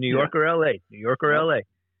 New York or LA, New York or LA.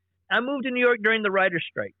 I moved to New York during the writer's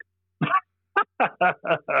strike.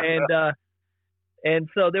 And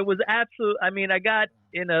so there was I got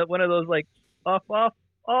in one of those like off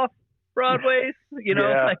Broadways,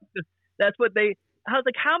 like that's what I was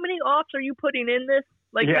like, how many offs are you putting in this?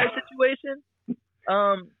 Like that situation?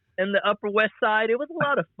 In the Upper West Side, it was a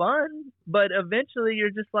lot of fun, but eventually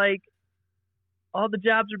you're just like, all the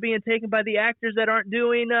jobs are being taken by the actors that aren't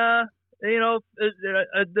doing, the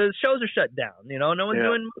shows are shut down, no one's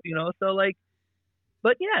doing, so like,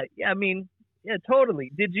 but I mean,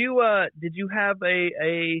 totally. Did you have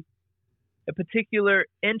a particular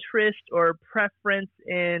interest or preference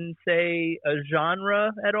in, say, a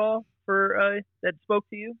genre at all for that spoke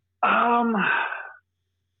to you?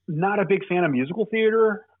 Not a big fan of musical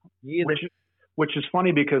theater, which is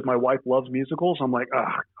funny because my wife loves musicals. I'm like,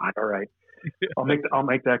 oh, God, all right, I'll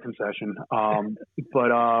make that concession.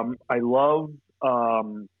 But I loved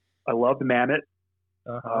Mammoth.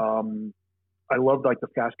 I loved like the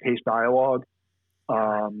fast-paced dialogue.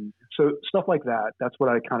 So stuff like that. That's what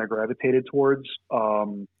I kind of gravitated towards.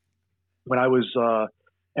 When I was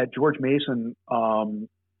at George Mason,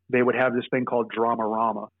 they would have this thing called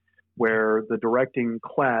Drama-Rama, where the directing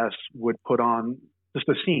class would put on just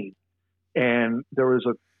a scene, and it was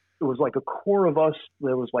like a core of us.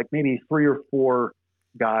 There was like maybe 3 or 4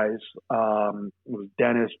 guys. It was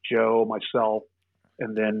Dennis, Joe, myself,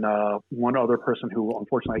 and then one other person who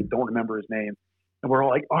unfortunately I don't remember his name. And we're all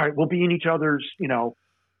like, all right, we'll be in each other's,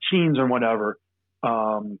 scenes and whatever.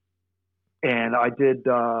 And I did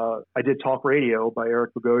Talk Radio by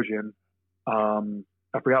Eric Bogosian. I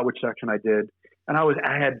forgot which section I did. And I was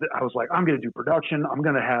like, I'm going to do production. I'm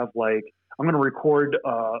going to record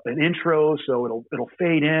an intro, so it'll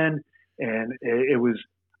fade in. And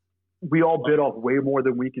we all bit off way more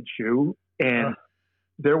than we could chew. And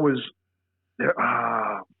there was,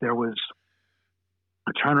 I'm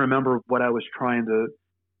trying to remember what I was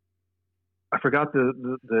I forgot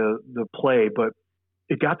the play, but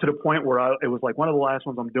it got to the point where it was like one of the last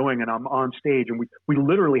ones I'm doing, and I'm on stage, and we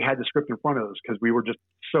literally had the script in front of us because we were just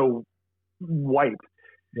so wiped.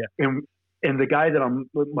 Yeah. And the guy that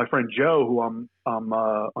my friend Joe, who I'm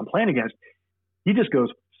playing against, he just goes,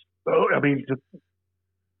 just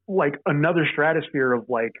like another stratosphere of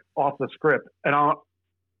like off the script. And I'm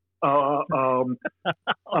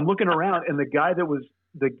looking around, and the guy that was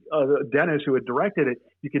Dennis, who had directed it,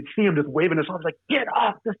 you could see him just waving us off, like, get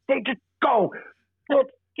off the stage, just go, just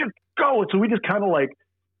go. And so we just kind of like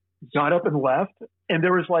got up and left, and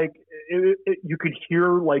there was like you could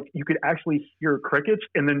actually hear crickets,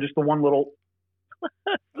 and then just the one little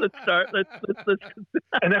let's and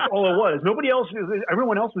that's all it was.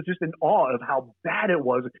 Everyone else was just in awe of how bad it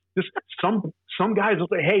was. Just some guys will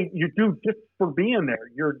say, hey, you do, just for being there,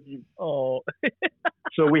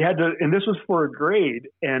 so we had to, and this was for a grade,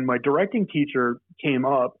 and my directing teacher came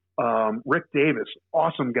up, Rick Davis,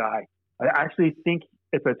 awesome guy. I actually think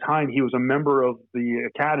at the time he was a member of the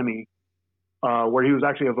Academy, where he was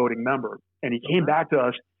actually a voting member. And he came back to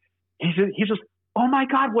us. He's just, oh my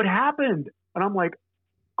God, what happened? And I'm like,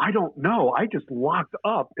 I don't know. I just locked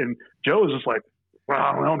up. And Joe was just like,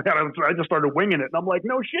 well, man, I just started winging it. And I'm like,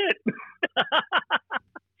 no shit.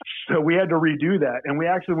 So we had to redo that. And we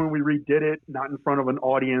actually, when we redid it, not in front of an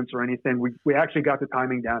audience or anything, we actually got the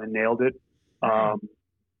timing down and nailed it. And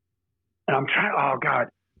I'm trying, oh God,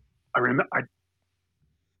 I remember,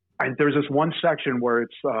 there's this one section where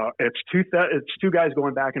it's two guys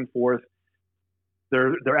going back and forth.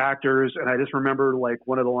 They're actors, and I just remember like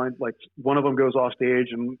one of the lines, like one of them goes off stage,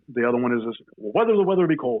 and the other one is just, whether the weather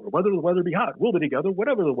be cold or whether the weather be hot, we'll be together,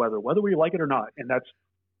 whatever the weather, whether we like it or not. And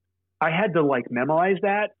I had to like memorize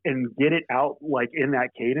that and get it out like in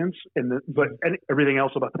that cadence, but everything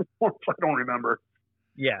else about the performance I don't remember.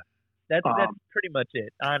 Yeah, that's pretty much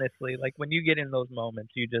it. Honestly, like when you get in those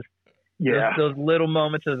moments, you just those little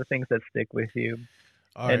moments are the things that stick with you.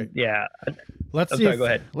 All right. Yeah. Let's see. Go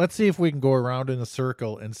ahead. Let's see if we can go around in a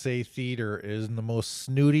circle and say theater is in the most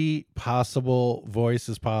snooty possible voice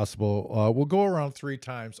as possible. We'll go around 3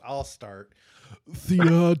 times. I'll start.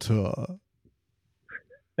 Theater.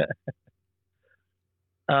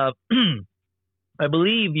 I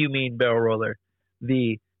believe you mean barrel roller.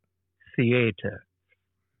 The theater.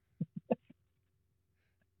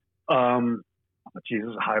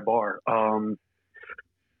 Jesus, a high bar.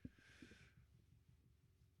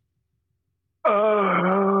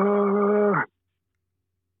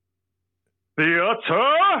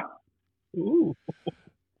 Theater. Ooh.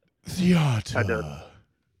 Theater.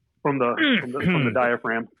 From the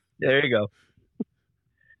diaphragm. There you go.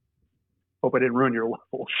 Hope I didn't ruin your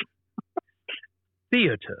levels.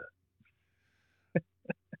 Theater.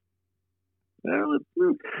 Theater.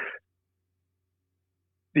 Ooh.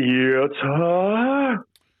 Theater. How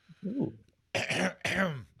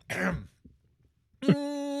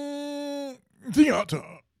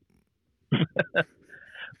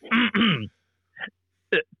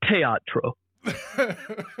Teatro.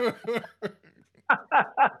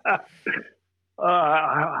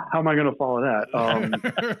 am I going to follow that?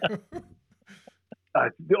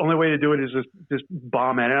 The only way to do it is just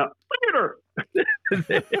bomb it out. Theater.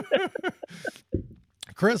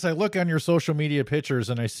 Chris, I look on your social media pictures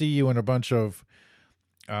and I see you in a bunch of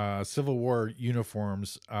Civil War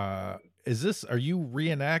uniforms. Are you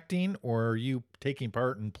reenacting or are you taking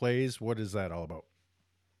part in plays? What is that all about?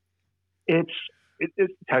 It's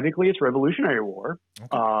technically it's Revolutionary War.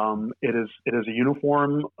 Okay. It is a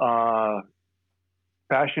uniform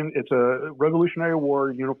fashion. It's a Revolutionary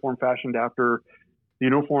War uniform fashioned after the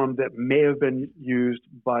uniform that may have been used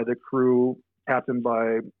by the crew captained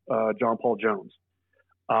by John Paul Jones.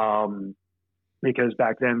 Because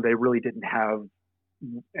back then they really didn't have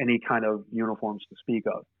any kind of uniforms to speak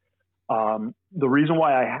of. The reason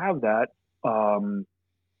why I have that,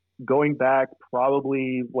 going back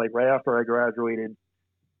probably like right after I graduated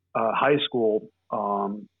high school,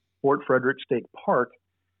 Fort Frederick State Park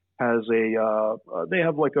has they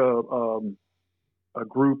have like a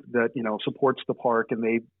group that, supports the park, and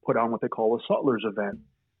they put on what they call a Sutlers event,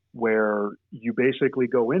 where you basically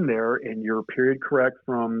go in there and you're period correct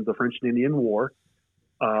from the French and Indian War.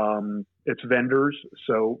 It's vendors.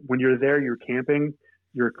 So when you're there, you're camping,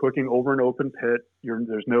 you're cooking over an open pit.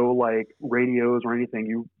 There's no like radios or anything.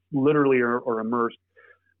 You literally are immersed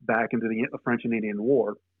back into the French and Indian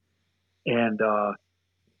War. And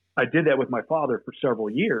I did that with my father for several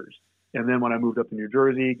years. And then when I moved up to New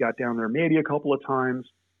Jersey, got down there maybe a couple of times,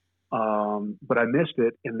 but I missed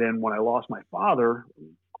it. And then when I lost my father,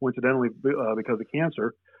 coincidentally because of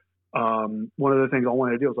cancer, one of the things I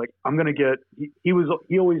wanted to do was like, I'm going to get, he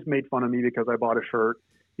always made fun of me because I bought a shirt.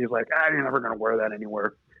 He's like, you're never going to wear that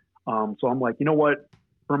anywhere. So I'm like, you know what,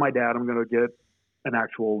 for my dad, I'm going to get an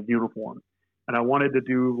actual uniform. And I wanted to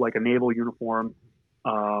do like a naval uniform.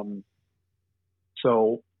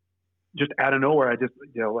 So just out of nowhere, I just,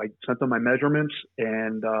 I sent them my measurements,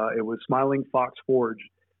 and it was Smiling Fox Forge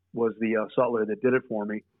was the sutler that did it for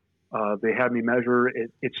me. They had me measure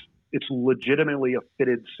it. It's legitimately a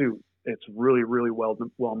fitted suit. It's really, really well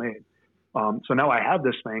made. So now I have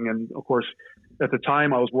this thing. And of course, at the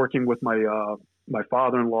time I was working with my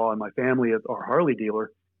father-in-law and my family at our Harley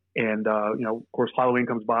dealer. And, of course, Halloween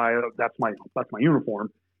comes by. That's my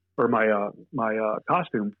uniform or my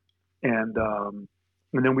costume. And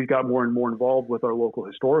then we got more and more involved with our local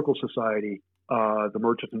historical society, the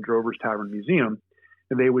Merchants and Drovers Tavern Museum.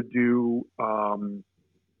 And they would do kind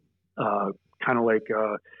of like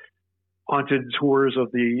haunted tours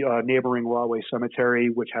of the neighboring Rahway Cemetery,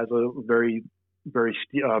 which has a very, very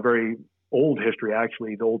old history,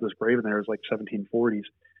 actually. The oldest grave in there is like 1740s.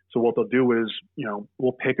 So what they'll do is,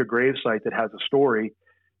 we'll pick a grave site that has a story,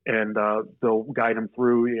 and they'll guide them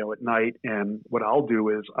through, at night. And what I'll do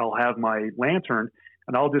is I'll have my lantern,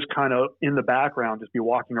 and I'll just kind of in the background just be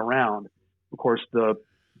walking around. Of course, the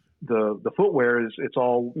footwear it's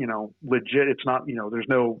all, legit. It's not, there's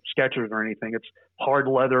no sketches or anything. It's hard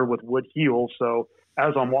leather with wood heels. So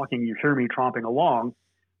as I'm walking, you hear me tromping along,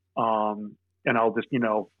 and I'll just,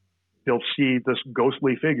 they'll see this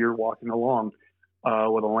ghostly figure walking along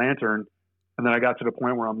with a lantern. And then I got to the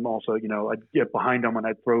point where I'm also, I'd get behind them and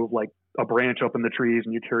I'd throw like a branch up in the trees,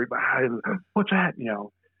 and you'd hear, what's that?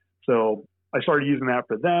 So I started using that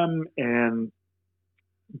for them, and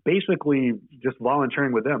basically just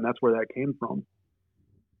volunteering with them. That's where that came from.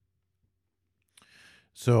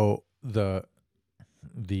 So the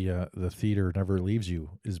theater never leaves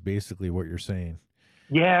you is basically what you're saying.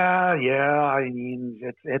 Yeah. I mean,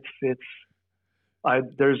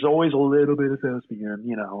 there's always a little bit of thespian,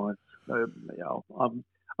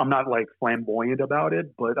 I'm not like flamboyant about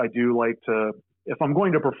it, but I do like to, if I'm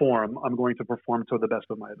going to perform, I'm going to perform to the best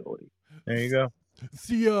of my ability. There you go.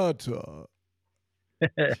 Theater.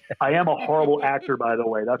 I am a horrible actor, by the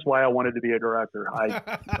way. That's why I wanted to be a director.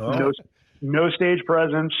 No stage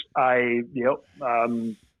presence.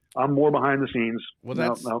 I'm more behind the scenes.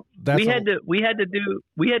 Well, we had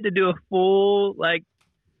to do a full, like,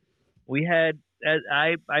 I'm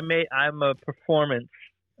a performance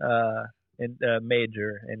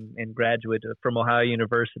major and graduate from Ohio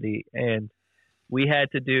University, and we had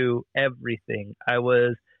to do everything. I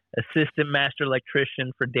was assistant master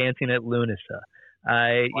electrician for Dancing at Lunasa.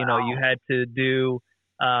 You had to do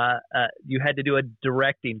a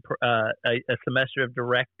directing, a semester of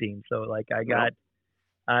directing. So like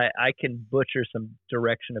I can butcher some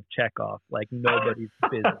direction of Chekhov like nobody's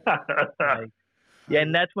business.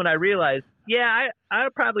 And that's when I realized, I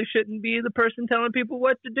probably shouldn't be the person telling people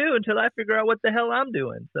what to do until I figure out what the hell I'm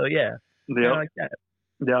doing. So like that.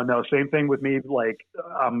 Yeah, no, same thing with me. Like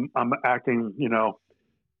I'm acting,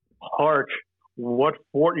 harsh. What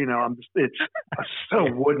for? It's so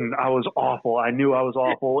wooden. I was awful. I knew I was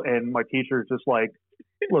awful, and my teacher's just like,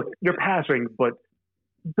 "Look, you're passing, but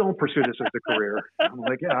don't pursue this as a career." I'm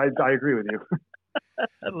like, "Yeah, I agree with you."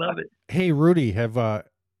 I love it. Hey, Rudy, have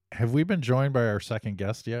we been joined by our second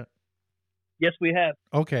guest yet? Yes, we have.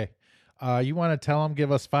 Okay, you want to tell him?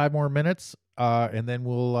 Give us 5 more minutes, and then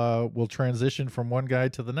we'll transition from one guy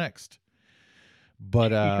to the next.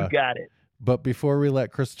 But you got it. But before we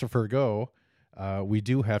let Christopher go, we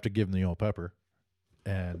do have to give him the old pepper.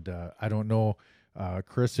 And I don't know,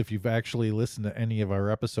 Chris, if you've actually listened to any of our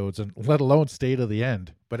episodes, and let alone stay to the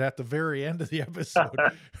end. But at the very end of the episode,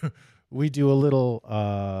 we do a little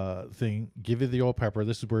thing, give you the old pepper.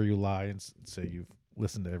 This is where you lie and say you've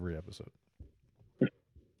listened to every episode.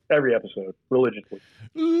 Every episode, religiously.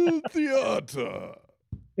 Theater.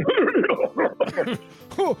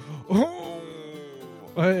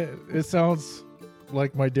 It sounds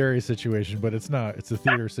like my dairy situation, but it's not. It's a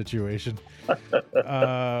theater situation.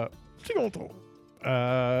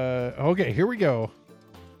 Okay, here we go.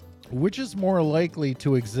 Which is more likely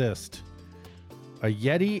to exist, a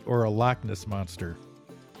Yeti or a Loch Ness monster?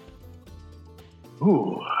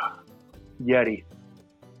 Ooh, Yeti.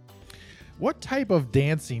 What type of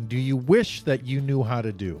dancing do you wish that you knew how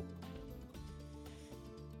to do?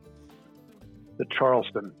 The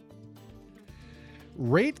Charleston.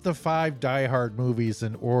 Rate the 5 Diehard movies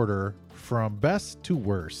in order from best to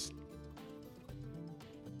worst.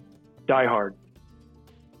 Diehard.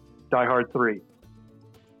 Diehard 3.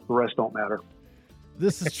 The rest don't matter.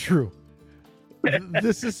 This is true.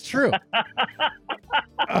 This is true.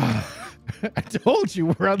 I told you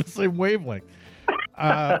we're on the same wavelength.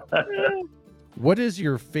 What is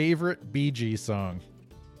your favorite Bee Gees song?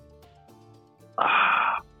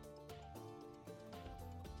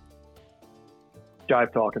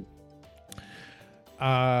 Jive Talking.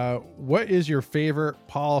 What is your favorite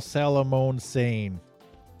Paul Salomone saying?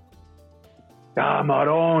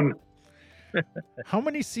 Maron. How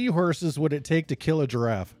many seahorses would it take to kill a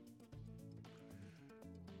giraffe?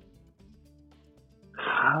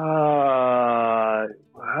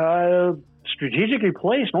 Strategically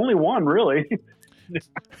placed, only one, really.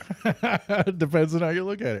 Depends on how you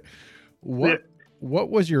look at it. What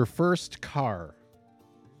was your first car?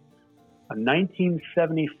 A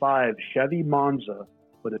 1975 Chevy Monza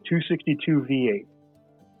with a 262 V8.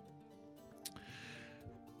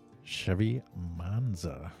 Chevy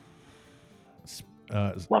Monza.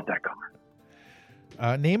 Love that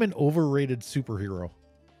car. Name an overrated superhero.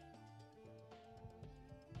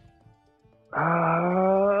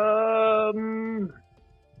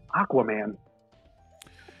 Aquaman.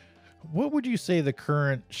 What would you say the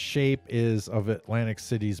current shape is of Atlantic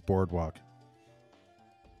City's boardwalk?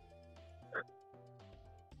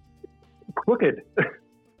 Crooked.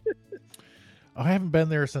 I haven't been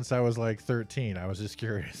there since I was like 13. I was just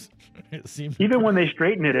curious. It seemed Even when they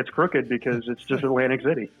straighten it, it's crooked because it's just Atlantic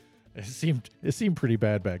City. It seemed pretty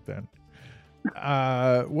bad back then.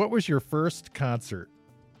 What was your first concert?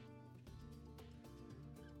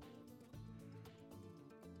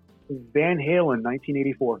 Van Halen,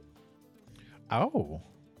 1984. Oh,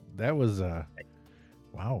 that was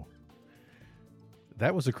wow.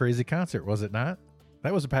 That was a crazy concert, was it not?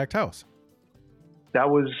 That was a packed house. That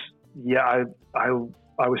was, yeah. I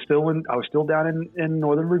was still down in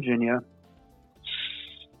Northern Virginia.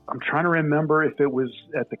 I'm trying to remember if it was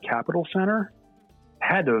at the Capitol Center.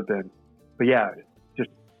 Had to have been, but yeah, just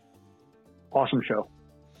awesome show.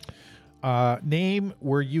 Name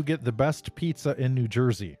where you get the best pizza in New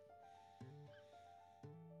Jersey.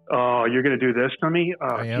 Oh, you're going to do this to me?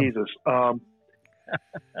 I am. Jesus.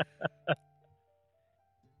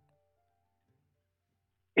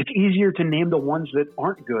 It's easier to name the ones that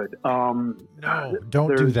aren't good. No,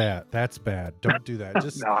 don't do that. That's bad. Don't do that.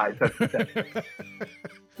 Just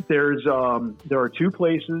there are two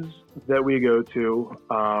places that we go to.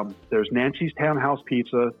 There's Nancy's Townhouse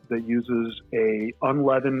Pizza that uses a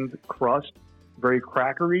unleavened crust, very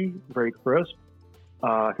crackery, very crisp.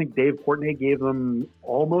 I think Dave Portnoy gave them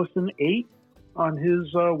almost an 8 on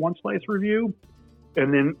his one slice review.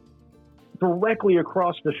 And then directly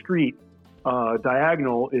across the street,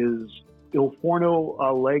 diagonal, is Il Forno a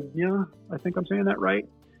Legna. I think I'm saying that right.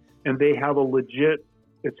 And they have a legit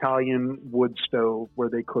Italian wood stove where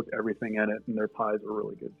they cook everything in it, and their pies are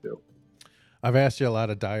really good too. I've asked you a lot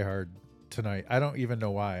of Diehard tonight. I don't even know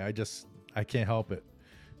why. I can't help it.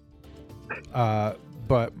 But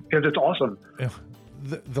because it's awesome.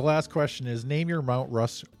 The last question is, name your Mount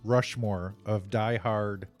Rushmore of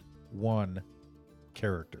Diehard 1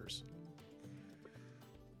 characters.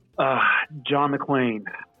 John McClane.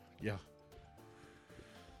 Yeah.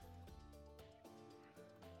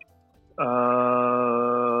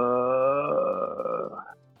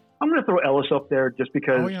 I'm going to throw Ellis up there just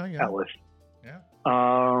because Ellis. Yeah.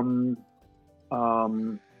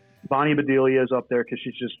 Bonnie Bedelia is up there because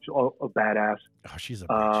she's just a badass. Oh, she's a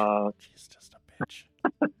bitch. She's just a bitch.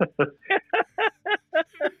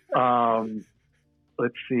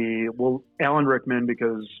 Let's see. Well, Alan Rickman,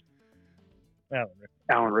 because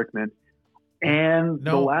Alan Rickman. And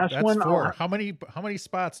the last that's one. 4. How many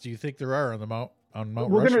spots do you think there are on the Mount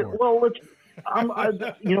we're Rushmore? Let's.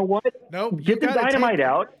 You know what? Nope. Get the dynamite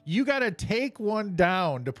out. You got to take one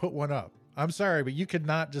down to put one up. I'm sorry, but you could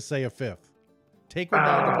not just say a 5th. Take one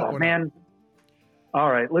down to put one up.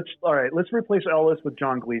 All right. Let's replace Ellis with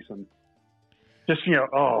John Gleason. Just I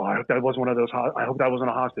hope that wasn't one of those. I hope that wasn't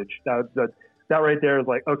a hostage. That right there is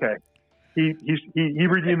like, okay, he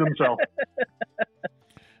redeemed himself.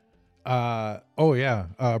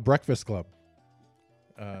 Breakfast Club.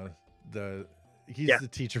 He's the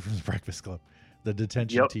teacher from the Breakfast Club, the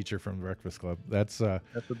detention teacher from the Breakfast Club. That's what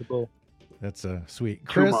the goal. That's sweet.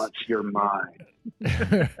 Chris, too much. You're mine.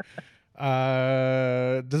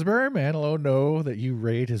 Does Barry Manilow know that you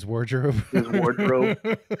raid his wardrobe? His wardrobe.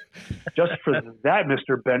 Just for that,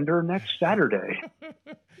 Mr. Bender, next Saturday.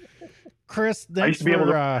 Chris, thanks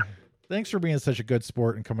for being such a good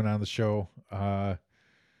sport and coming on the show.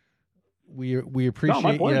 We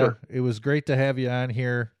appreciate you. It was great to have you on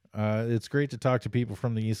here. It's great to talk to people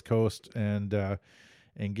from the East Coast and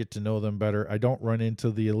get to know them better. I don't run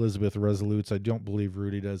into the Elizabeth Resolutes. I don't believe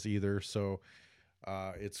Rudy does either. So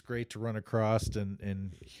it's great to run across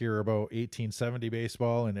and hear about 1870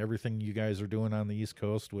 baseball and everything you guys are doing on the East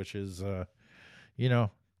Coast, which is,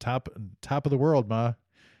 top of the world, Ma,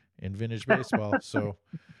 in vintage baseball. So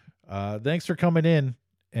thanks for coming in,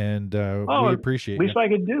 and we appreciate it. Least I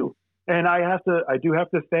could do. And I do have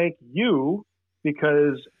to thank you,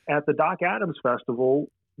 because at the Doc Adams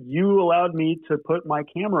Festival, you allowed me to put my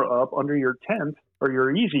camera up under your tent or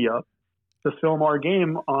your Easy Up to film our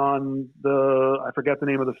game on I forget the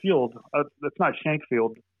name of the field. It's not Shank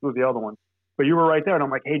Field. It was the other one. But you were right there, and I'm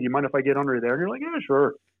like, hey, do you mind if I get under there? And you're like, yeah,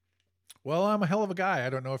 sure. Well, I'm a hell of a guy. I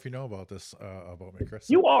don't know if you know about this about me, Chris.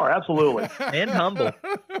 You are, absolutely. And humble.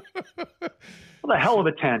 What a hell of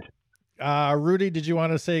a tent. Rudy, did you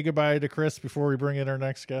want to say goodbye to Chris before we bring in our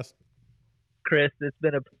next guest? Chris, it's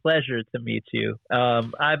been a pleasure to meet you.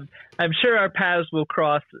 I'm sure our paths will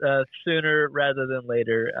cross sooner rather than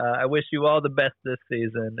later. I wish you all the best this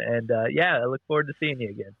season, and I look forward to seeing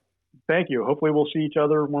you again. Thank you. Hopefully we'll see each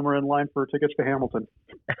other when we're in line for tickets to Hamilton.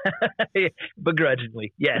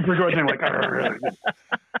 Begrudgingly, yes. Begrudgingly,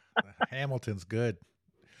 Hamilton's good.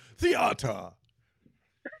 Theater.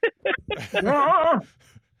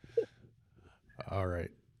 All right.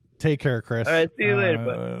 Take care, Chris. All right, see you later,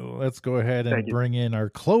 bud. Let's go ahead and bring in our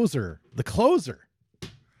closer. The closer.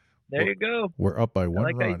 There you go. We're up by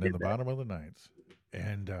one run in the bottom of the ninth.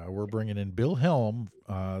 And we're bringing in Bill Helm,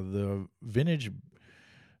 the Vintage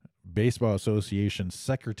Baseball Association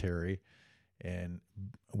Secretary. And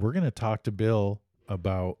we're going to talk to Bill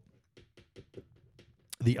about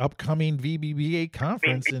the upcoming VBBA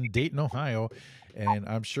conference in Dayton, Ohio. And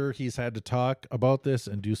I'm sure he's had to talk about this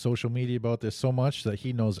and do social media about this so much that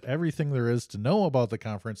he knows everything there is to know about the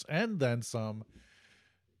conference and then some.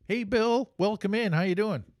 Hey, Bill, welcome in. How you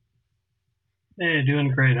doing? Hey, doing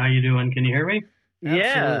great. How you doing? Can you hear me?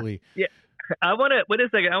 Absolutely. Yeah. I want to wait a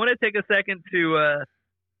second. I want to take a second to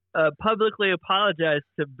publicly apologize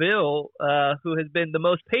to Bill, who has been the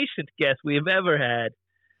most patient guest we have ever had.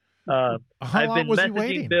 I've been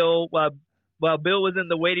messaging Bill while Bill was in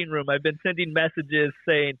the waiting room. I've been sending messages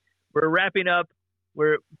saying, we're wrapping up.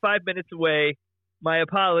 We're 5 minutes away. My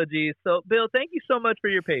apologies. So, Bill, thank you so much for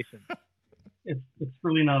your patience. It's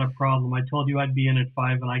really not a problem. I told you I'd be in at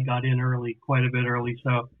 5, and I got in early, quite a bit early.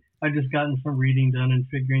 So I've just gotten some reading done and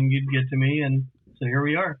figuring you'd get to me, and so here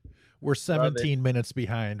we are. We're 17 minutes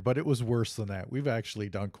behind, but it was worse than that. We've actually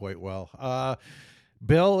done quite well.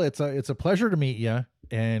 Bill, it's a pleasure to meet you,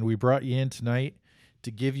 and we brought you in tonight to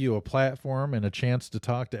give you a platform and a chance to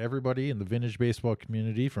talk to everybody in the vintage baseball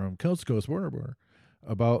community from coast to coast, border to border,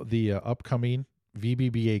 about the upcoming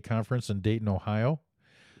VBBA conference in Dayton, Ohio.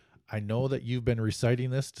 I know that you've been reciting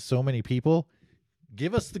this to so many people.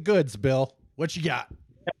 Give us the goods, Bill. What you got?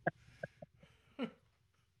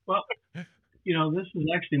 Well, this is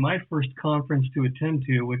actually my first conference to attend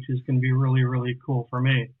to, which is going to be really, really cool for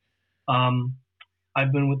me.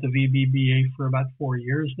 I've been with the VBBA for about 4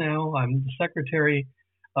 years now. I'm the secretary.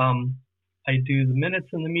 I do the minutes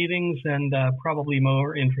in the meetings, and probably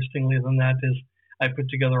more interestingly than that is I put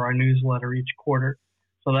together our newsletter each quarter.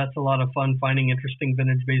 So that's a lot of fun, finding interesting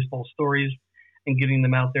vintage baseball stories and getting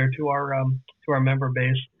them out there to our member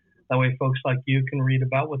base. That way folks like you can read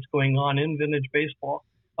about what's going on in vintage baseball.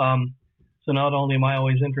 So not only am I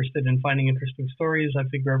always interested in finding interesting stories, I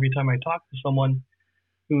figure every time I talk to someone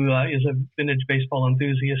who is a vintage baseball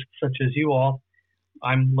enthusiast such as you all,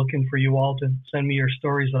 I'm looking for you all to send me your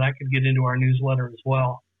stories that I could get into our newsletter as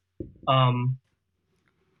well. To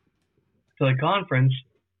the conference,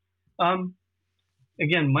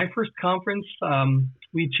 again, my first conference,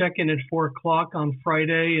 we check in at 4 o'clock on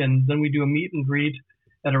Friday, and then we do a meet and greet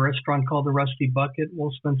at a restaurant called the Rusty Bucket.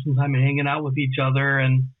 We'll spend some time hanging out with each other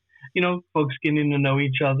and, folks getting to know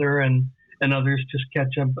each other and others just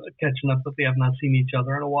catching up that they have not seen each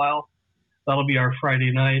other in a while. That'll be our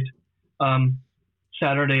Friday night.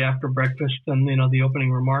 Saturday after breakfast and, the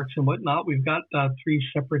opening remarks and whatnot, we've got three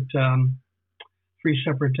separate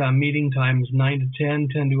meeting times, 9 to 10,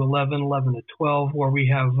 10 to 11, 11 to 12, where we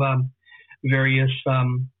have various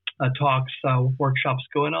talks, workshops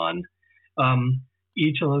going on.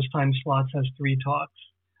 Each of those time slots has 3 talks.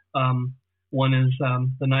 One is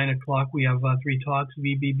the 9 o'clock. We have 3 talks.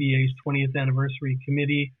 VBBA's 20th anniversary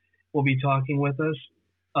committee will be talking with us.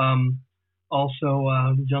 Also,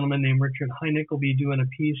 a gentleman named Richard Heineck will be doing a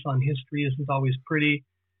piece on History Isn't Always Pretty,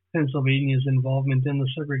 Pennsylvania's involvement in the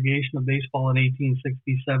segregation of baseball in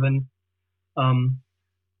 1867.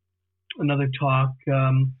 Another talk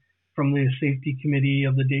from the safety committee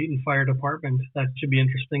of the Dayton Fire Department. That should be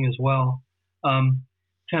interesting as well.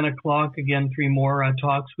 10 o'clock, again, 3 more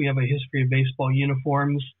talks. We have a history of baseball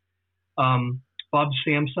uniforms. Bob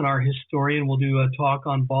Sampson, our historian, will do a talk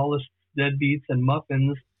on ballists, deadbeats, and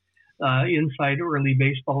muffins inside early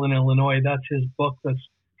baseball in Illinois. That's his book that's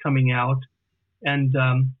coming out. And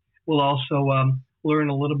we'll also learn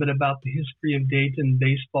a little bit about the history of Dayton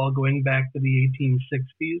baseball going back to the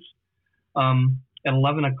 1860s. At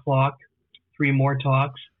 11 o'clock, 3 more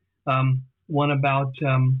talks. One about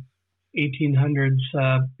 1800s,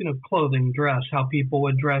 clothing, dress, how people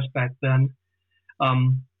would dress back then.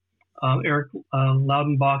 Eric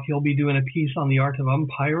Loudenbach, he'll be doing a piece on the art of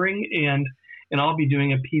umpiring, and I'll be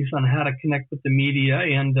doing a piece on how to connect with the media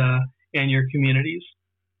and your communities.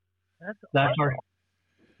 That's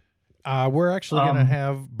our. We're actually going to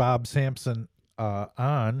have Bob Sampson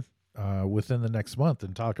on within the next month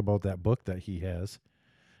and talk about that book that he has.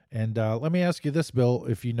 And let me ask you this, Bill,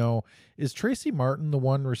 if you know, is Tracy Martin the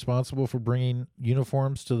one responsible for bringing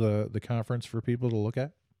uniforms to the conference for people to look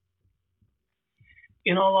at?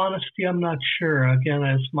 In all honesty, I'm not sure. Again,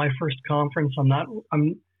 it's my first conference.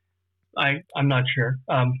 I'm not sure.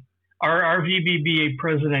 Our VBBA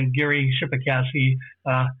president, Gary Shipakassi,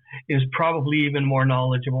 is probably even more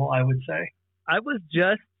knowledgeable, I would say. I was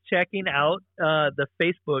just checking out the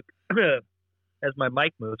Facebook, as my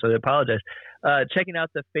mic moved, so I apologize. Checking out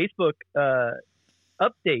the Facebook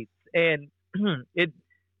updates, and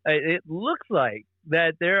it looks like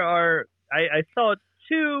that there are. I saw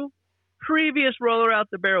 2 previous Roller Out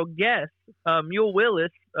the Barrel guests. Mule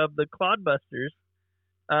Willis of the Clodbusters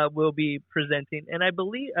will be presenting, and I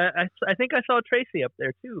believe I think I saw Tracy up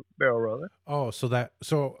there too, barrel roller. Oh,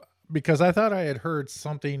 so because I thought I had heard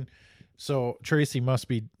something. So Tracy must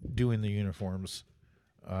be doing the uniforms,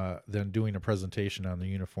 then doing a presentation on the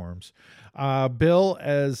uniforms. Bill,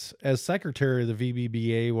 as secretary of the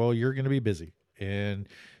VBBA, well, you're going to be busy, and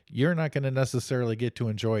you're not going to necessarily get to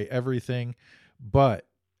enjoy everything. But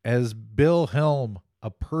as Bill Helm,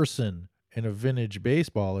 a person and a vintage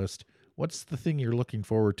baseballist, what's the thing you're looking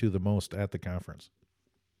forward to the most at the conference?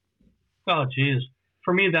 Oh, geez.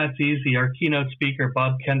 For me, that's easy. Our keynote speaker,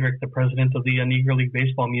 Bob Kendrick, the president of the Negro League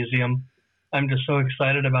Baseball Museum. I'm just so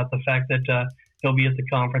excited about the fact that he'll be at the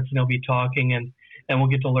conference and he'll be talking, and we'll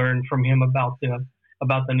get to learn from him about the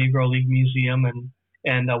Negro League Museum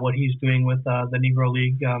and what he's doing with the Negro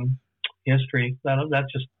League history.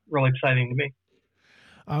 That's just really exciting to me.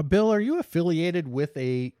 Bill, are you affiliated with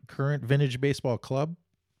a current vintage baseball club?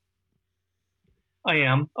 I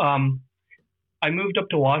am. I moved up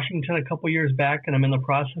to Washington a couple years back, and I'm in the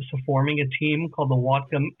process of forming a team called the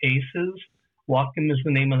Whatcom Aces. Whatcom is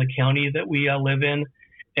the name of the county that we live in,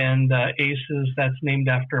 and Aces, that's named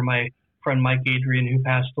after my friend Mike Adrian, who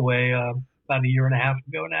passed away about a year and a half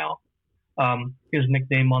ago now. His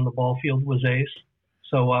nickname on the ball field was Ace,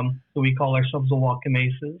 so we call ourselves the Whatcom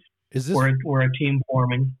Aces. We're a team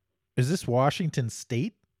forming. Is this Washington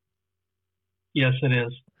State? Yes, it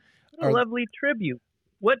is. What a lovely tribute.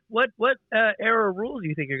 What era rules do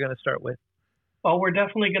you think you're going to start with? Oh, we're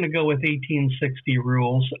definitely going to go with 1860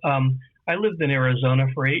 rules. I lived in Arizona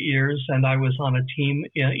for 8 years, and I was on a team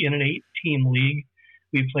in an 8-team league.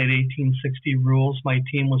 We played 1860 rules. My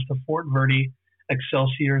team was the Fort Verde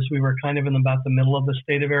Excelsiors. We were kind of in about the middle of the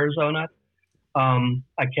state of Arizona.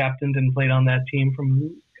 I captained and played on that team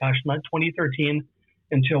from, 2013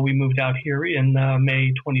 until we moved out here in May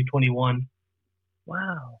 2021.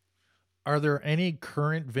 Wow. Are there any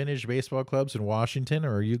current vintage baseball clubs in Washington,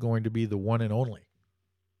 or are you going to be the one and only?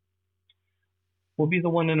 We'll be the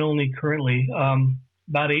one and only currently.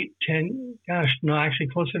 About 10,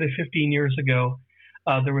 closer to 15 years ago,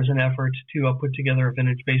 there was an effort to put together a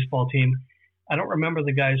vintage baseball team. I don't remember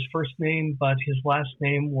the guy's first name, but his last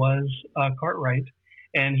name was Cartwright,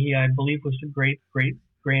 and he, I believe, was the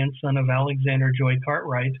great-great-grandson of Alexander Joy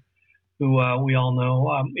Cartwright, who we all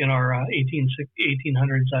know in our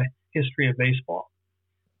 1800s history of baseball.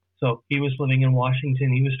 So he was living in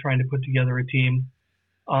Washington. He was trying to put together a team.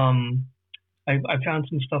 I found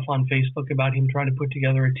some stuff on Facebook about him trying to put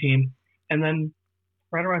together a team. And then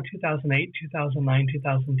right around 2008, 2009,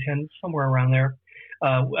 2010, somewhere around there,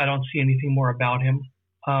 I don't see anything more about him.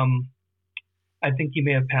 I think he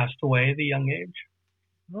may have passed away at a young age.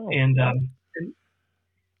 Oh,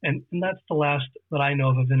 and that's the last that I know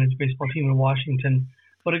of a vintage baseball team in Washington.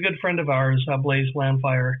 But a good friend of ours, Blaze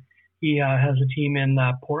Landfire, he has a team in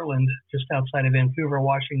Portland, just outside of Vancouver,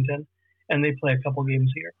 Washington, and they play a couple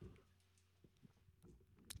games here.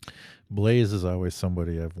 Blaze is always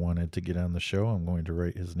somebody I've wanted to get on the show. I'm going to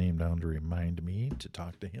write his name down to remind me to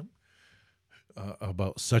talk to him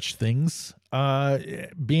about such things.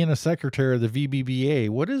 Being a secretary of the VBBA,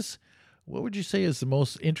 what would you say is the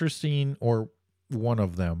most interesting, or one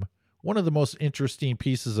of the most interesting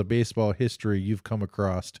pieces of baseball history you've come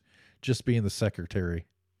across just being the secretary?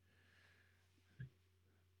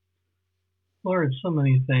 Lord, so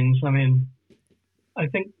many things. I mean, I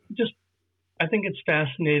think it's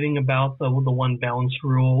fascinating about the one bounce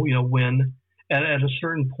rule, when at a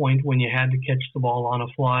certain point when you had to catch the ball on a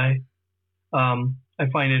fly. I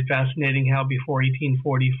find it fascinating how before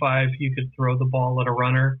 1845 you could throw the ball at a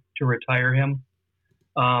runner to retire him.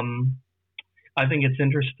 I think it's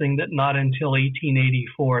interesting that not until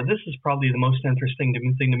 1884, this is probably the most interesting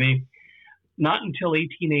thing to me, not until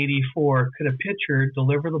 1884 could a pitcher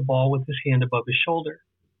deliver the ball with his hand above his shoulder.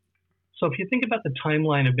 So if you think about the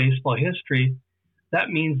timeline of baseball history, that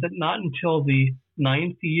means that not until the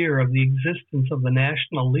 9th year of the existence of the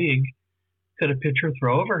National League could a pitcher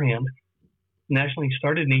throw overhand. The National League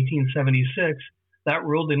started in 1876. That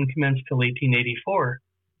rule didn't commence till 1884.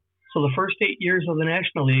 So the first 8 years of the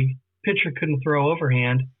National League, pitcher couldn't throw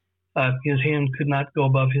overhand. His hand could not go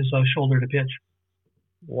above his shoulder to pitch.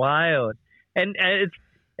 Wild. And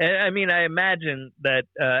I mean, I imagine that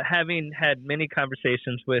having had many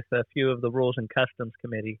conversations with a few of the Rules and Customs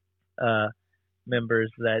Committee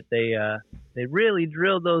members, that they really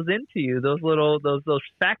drill those into you, those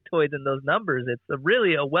factoids and those numbers. It's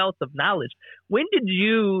really a wealth of knowledge. When did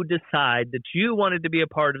you decide that you wanted to be a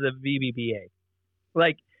part of the VBBA,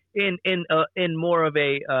 like in more of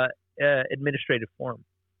a administrative form?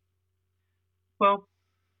 Well,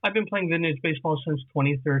 I've been playing vintage baseball since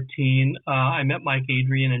 2013. I met Mike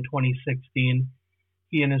Adrian in 2016.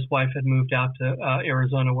 He and his wife had moved out to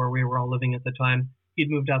Arizona, where we were all living at the time. He'd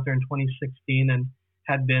moved out there in 2016 and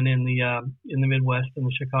had been in the Midwest, in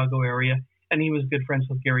the Chicago area. And he was good friends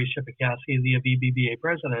with Gary Shipacassi, the VBBA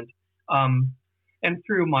president. And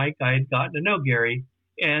through Mike, I had gotten to know Gary.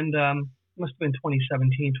 And it must have been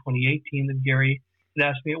 2017, 2018 that Gary had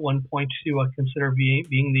asked me at one point to consider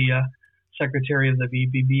being the secretary of the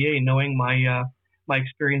VBBA, knowing my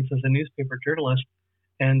experience as a newspaper journalist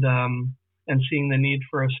and seeing the need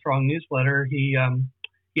for a strong newsletter. He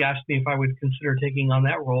asked me if I would consider taking on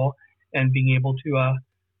that role and being able to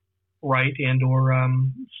write and or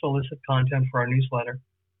solicit content for our newsletter.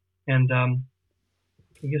 And I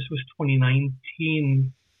guess it was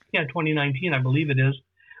 2019. Yeah, 2019, I believe it is,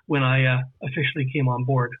 when I officially came on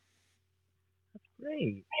board. That's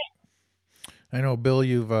great. I know, Bill,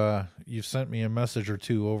 you've sent me a message or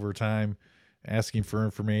two over time asking for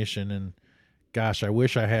information, and gosh, I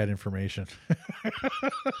wish I had information.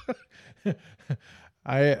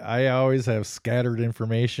 I always have scattered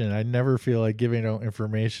information. I never feel like giving out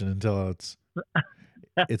information until it's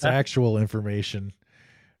actual information.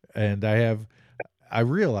 And I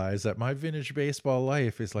realize that my vintage baseball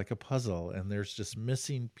life is like a puzzle, and there's just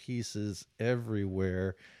missing pieces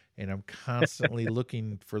everywhere. And I'm constantly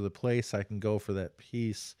looking for the place I can go for that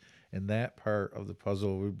piece, and that part of the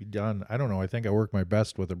puzzle would be done. I don't know. I think I work my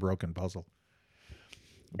best with a broken puzzle.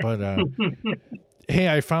 But hey,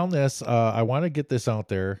 I found this. I want to get this out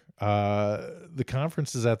there. The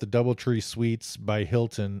conference is at the Doubletree Suites by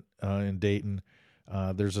Hilton in Dayton.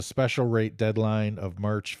 There's a special rate deadline of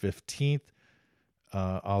March 15th.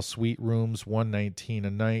 All suite rooms, $119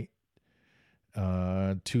 a night.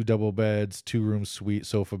 2 double beds, 2-room suite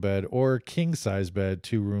sofa bed, or king size bed,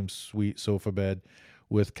 2-room suite sofa bed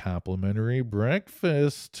with complimentary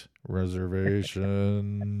breakfast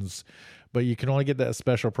reservations. But you can only get that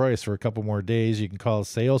special price for a couple more days. You can call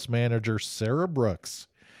sales manager Sarah Brooks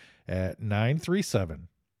at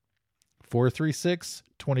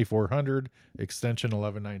 937-436-2400, extension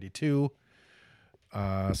 1192.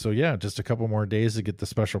 So yeah, just a couple more days to get the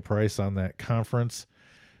special price on that conference.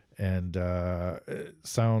 And it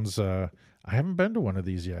sounds I haven't been to one of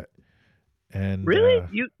these yet. And really,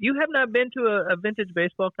 you have not been to a vintage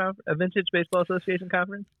baseball association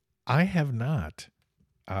conference? I have not.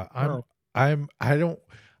 I don't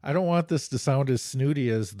want this to sound as snooty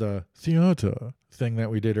as the theater thing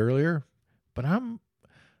that we did earlier, but I'm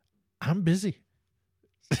busy.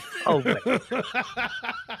 Oh, wait.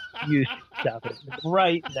 You stop it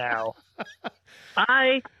right now.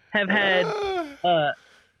 I have had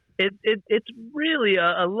it's really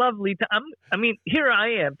a lovely time. I mean, here I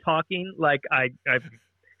am talking like I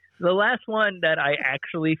the last one that I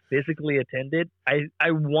actually physically attended, I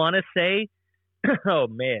want to say, oh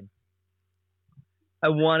man, I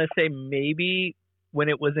want to say maybe when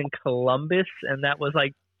it was in Columbus, and that was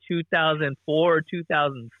like 2004 or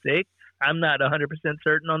 2006. I'm not 100%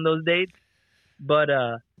 certain on those dates, but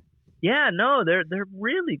yeah, no, they're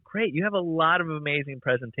really great. You have a lot of amazing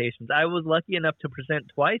presentations. I was lucky enough to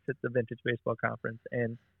present twice at the Vintage Baseball Conference,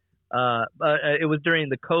 and it was during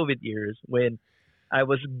the COVID years when I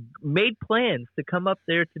was made plans to come up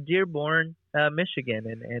there to Dearborn, Michigan,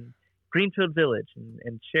 and Greenfield Village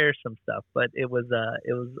and share some stuff. But it was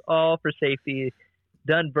all for safety,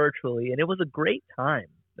 done virtually, and it was a great time.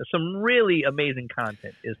 Some really amazing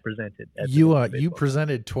content is presented. You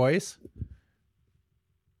presented twice?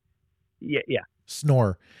 Yeah.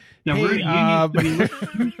 Snore. Now, hey, you used to live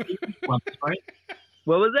in Columbus, right?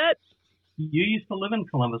 What was that? You used to live in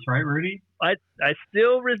Columbus, right, Rudy? I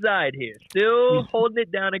still reside here, still holding it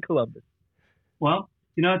down in Columbus. Well,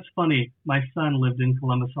 you know, it's funny. My son lived in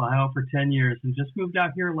Columbus, Ohio for 10 years and just moved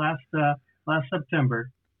out here last September.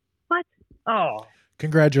 What? Oh.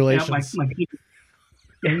 Congratulations.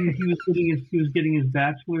 Yeah, he was getting his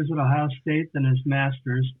bachelor's at Ohio State, then his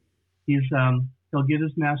master's. He'll get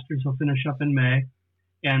his master's. He'll finish up in May,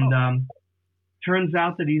 and turns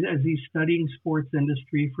out that as he's studying sports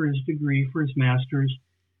industry for his degree for his master's,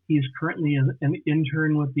 he's currently an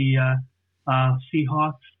intern with the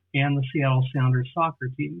Seahawks and the Seattle Sounders soccer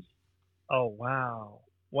teams. Oh wow!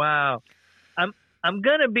 I'm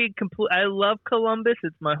gonna be complete. I love Columbus.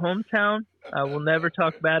 It's my hometown. I will never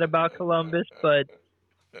talk bad about Columbus, but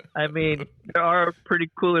I mean, there are pretty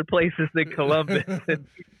cooler places than Columbus, and it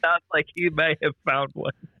sounds like he may have found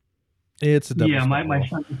one. It's a double my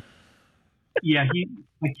son. Yeah,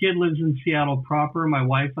 my kid lives in Seattle proper. My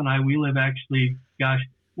wife and I, we live actually, gosh,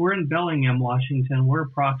 we're in Bellingham, Washington. We're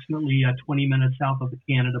approximately 20 minutes south of the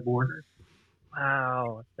Canada border.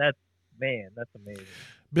 Wow, that's amazing.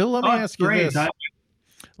 Bill, let me ask you this.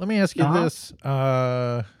 Let me ask you this.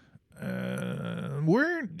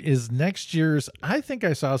 Where is next year's? I think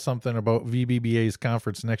I saw something about VBBA's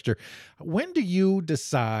conference next year. When do you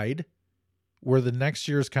decide where the next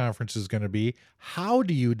year's conference is going to be? How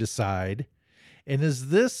do you decide? And is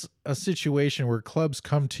this a situation where clubs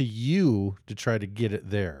come to you to try to get it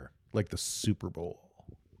there, like the Super Bowl?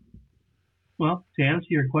 Well, to answer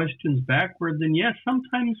your questions backward, then yes,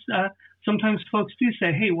 sometimes folks do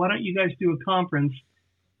say, hey, why don't you guys do a conference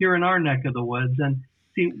here in our neck of the woods? And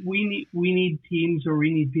see, we need teams, or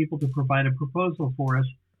we need people to provide a proposal for us,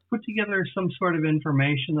 put together some sort of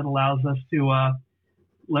information that allows us to,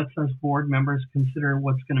 lets us board members consider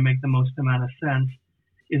what's going to make the most amount of sense.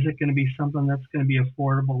 Is it going to be something that's going to be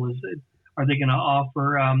affordable? Are they going to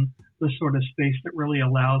offer the sort of space that really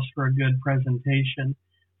allows for a good presentation,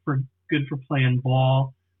 good for playing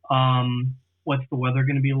ball? What's the weather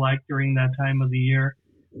going to be like during that time of the year?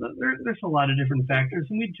 There's a lot of different factors,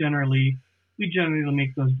 and we generally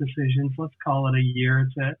make those decisions. Let's call it a year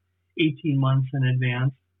to 18 months in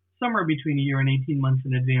advance, somewhere between a year and 18 months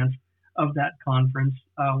in advance of that conference.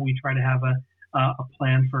 We try to have a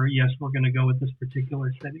plan for, yes, we're going to go with this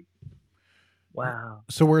particular city. Wow.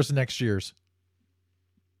 So where's next year's?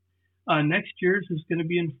 Next year's is going to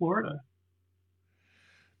be in Florida.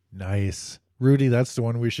 Nice. Rudy, that's the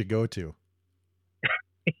one we should go to.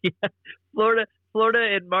 Yeah. Florida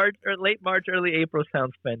in March or late March, early April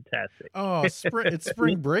sounds fantastic. Oh, it's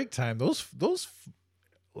spring break time. Those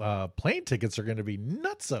plane tickets are going to be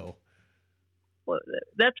nutso. Well,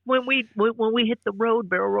 that's when we hit the road,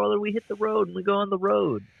 barrel roller. We hit the road and we go on the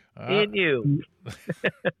road. And you.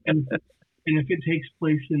 And if it takes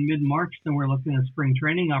place in mid-March, then we're looking at spring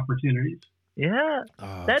training opportunities. Yeah,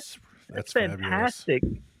 that's fantastic.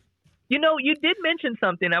 Fabulous. You know, you did mention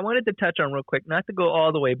something I wanted to touch on real quick, not to go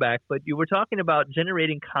all the way back, but you were talking about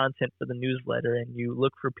generating content for the newsletter, and you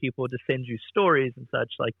look for people to send you stories and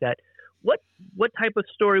such like that. What type of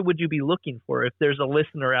story would you be looking for if there's a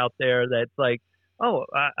listener out there that's like, oh,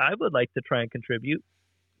 I would like to try and contribute?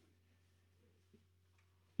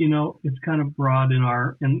 You know, it's kind of broad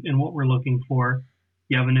in what we're looking for.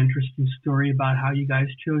 You have an interesting story about how you guys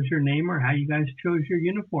chose your name or how you guys chose your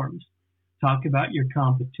uniforms. Talk about your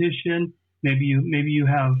competition. Maybe you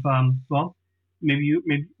have maybe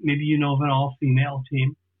you know of an all-female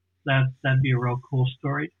team. That'd be a real cool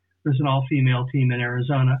story. There's an all-female team in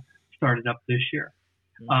Arizona started up this year.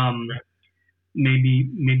 Maybe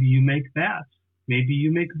you make bats. Maybe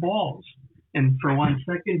you make balls. And for 1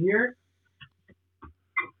 second here,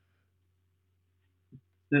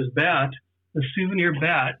 this bat, a souvenir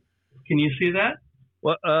bat. Can you see that?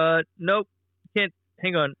 Well, nope. Can't.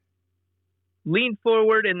 Hang on. Lean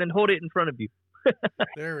forward and then hold it in front of you.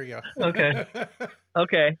 There we go. Okay.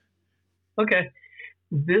 Okay.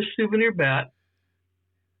 This souvenir bat,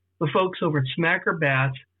 the folks over at Smacker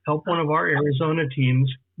Bats help one of our Arizona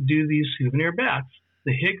teams do these souvenir bats.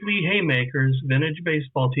 The Higley Haymakers vintage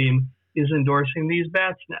baseball team is endorsing these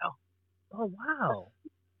bats now. Oh, wow.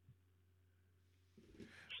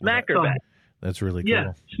 Smacker Bats. That's really cool.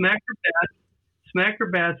 Yeah,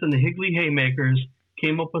 Smacker Bats and the Higley Haymakers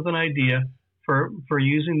came up with an idea for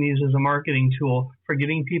using these as a marketing tool for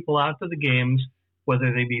getting people out to the games,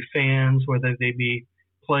 whether they be fans, whether they be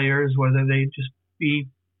players, whether they just be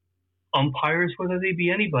umpires, whether they be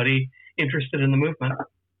anybody interested in the movement.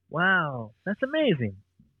 Wow, that's amazing.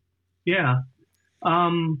 Yeah.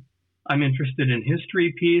 I'm interested in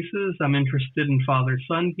history pieces. I'm interested in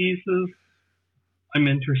father-son pieces. I'm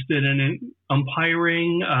interested in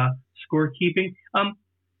umpiring, scorekeeping.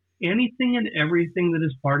 Anything and everything that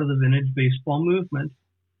is part of the vintage baseball movement.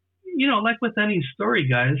 You know, like with any story,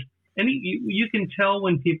 guys, you can tell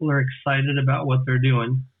when people are excited about what they're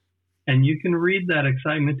doing, and you can read that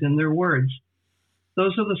excitement in their words.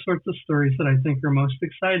 Those are the sorts of stories that I think are most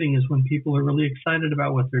exciting, is when people are really excited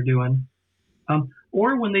about what they're doing.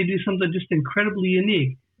 Or when they do something just incredibly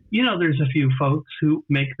unique. You know, there's a few folks who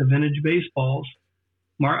make the vintage baseballs.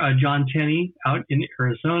 John Tenney out in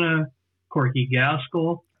Arizona, Corky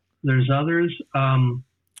Gaskell. There's others.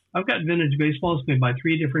 I've got vintage baseballs made by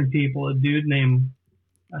 3 different people. A dude named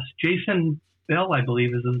Jason Bell, I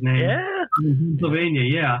believe is his name. Yeah. From Pennsylvania,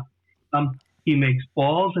 yeah. He makes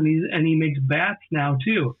balls and he makes bats now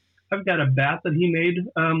too. I've got a bat that he made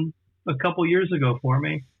a couple years ago for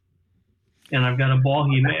me, and I've got a ball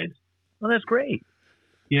he made. Well, that's great.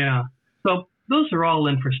 Yeah. So those are all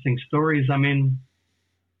interesting stories. I mean,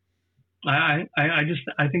 I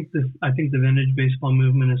think the vintage baseball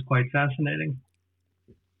movement is quite fascinating.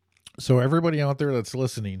 So everybody out there that's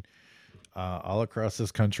listening, all across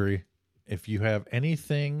this country, if you have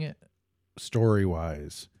anything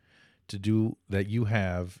story-wise to do that you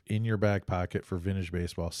have in your back pocket for vintage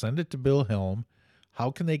baseball, send it to Bill Helm.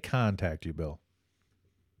 How can they contact you, Bill?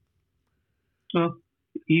 Well,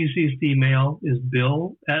 easiest email is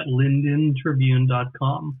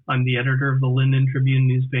bill@lindentribune.com. I'm the editor of the Linden Tribune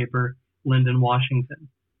newspaper, Linden, Washington.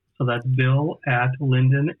 So that's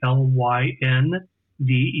bill@linden, LYNDEN,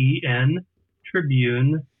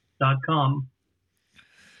 Tribune.com.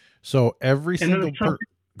 So every single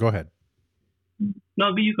go ahead.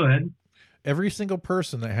 No, but you go ahead. Every single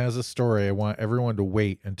person that has a story, I want everyone to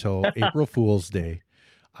wait until April Fool's Day.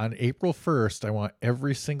 On April 1st, I want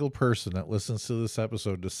every single person that listens to this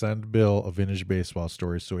episode to send Bill a vintage baseball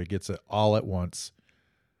story so he gets it all at once.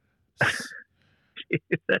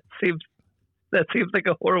 That seems like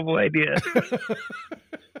a horrible idea.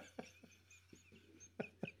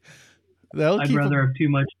 I'd rather have too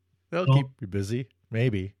much. That'll keep you busy.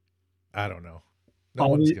 Maybe. I don't know. No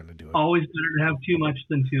one's going to do it. Always better to have too much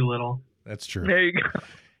than too little. That's true. There you go.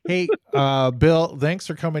 Hey, Bill, thanks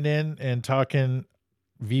for coming in and talking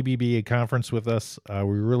VBBA conference with us.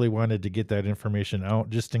 We really wanted to get that information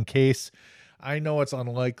out just in case. I know it's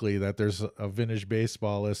unlikely that there's a vintage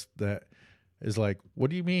baseballist that is like,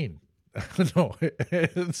 what do you mean? No,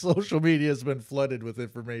 social media has been flooded with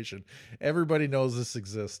information. Everybody knows this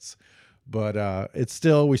exists, but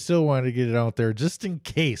we still wanted to get it out there just in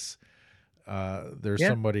case there's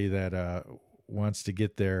somebody that wants to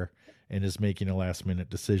get there and is making a last minute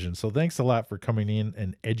decision. So thanks a lot for coming in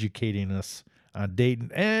and educating us on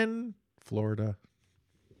Dayton and Florida.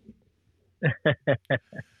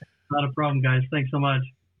 Not a problem, guys. Thanks so much.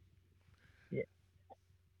 Yeah.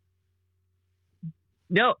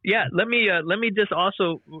 No, yeah. Let me just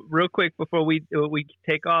also real quick before we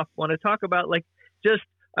take off, want to talk about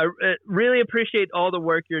I really appreciate all the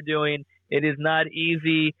work you're doing. It is not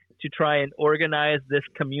easy to try and organize this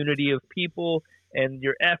community of people, and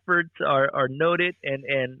your efforts are noted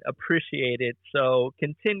and appreciated. So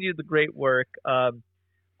continue the great work.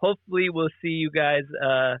 Hopefully we'll see you guys.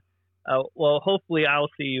 Hopefully I'll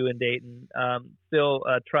see you in Dayton. Still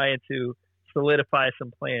trying to solidify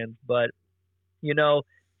some plans, but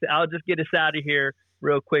I'll just get us out of here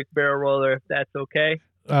real quick, barrel roller, if that's okay.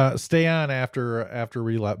 Stay on after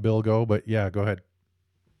we let Bill go, but yeah, go ahead.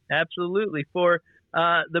 Absolutely. For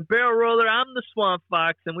the barrel roller, I'm the Swamp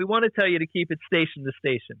Fox, and we want to tell you to keep it station to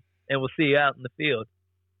station, and we'll see you out in the field.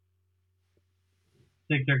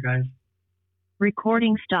 Take care, guys.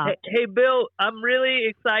 Recording stopped. Hey, Bill, I'm really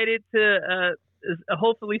excited to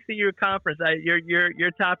hopefully see your conference.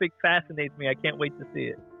 Your topic fascinates me. I can't wait to see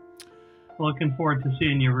it. Looking forward to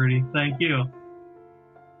seeing you, Rudy. Thank you.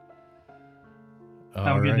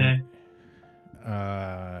 Have a good day.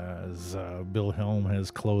 As Bill Helm has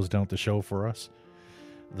closed out the show for us,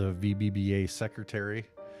 the VBBA Secretary.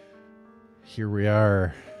 Here we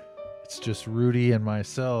are. It's just Rudy and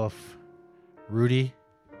myself. Rudy?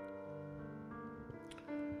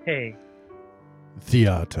 Hey.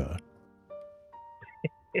 Theater.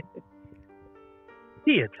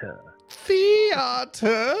 Theater.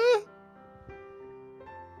 Theater?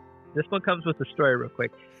 This one comes with a story real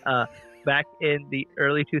quick. Back in the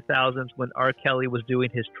early 2000s when R. Kelly was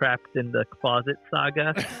doing his Trapped in the Closet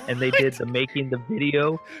saga, and they did the making the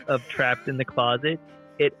video of Trapped in the Closet,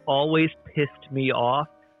 it always pissed me off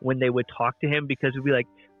when they would talk to him, because it'd be like,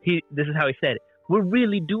 this is how he said it, we're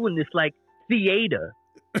really doing this like theater.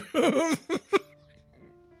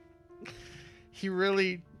 He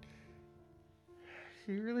really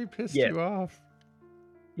pissed you off.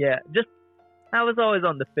 Yeah, I was always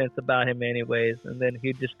on the fence about him anyways, and then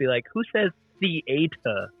he'd just be like, who says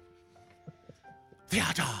theater?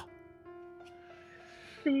 Theater.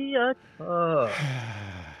 Theater.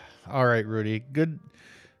 All right, Rudy. Good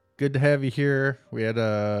to have you here. We had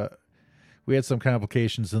some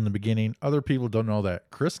complications in the beginning. Other people don't know that.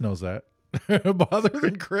 Chris knows that. But other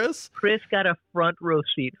than Chris got a front row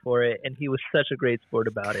seat for it, and he was such a great sport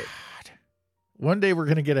about it. God. One day we're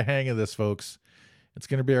going to get a hang of this, folks. It's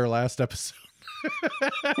going to be our last episode.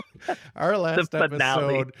 Our last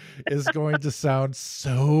episode is going to sound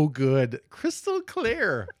so good, crystal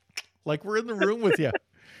clear, like we're in the room with you.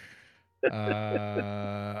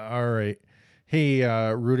 All right. Hey,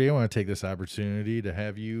 Rudy, I want to take this opportunity to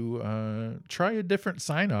have you try a different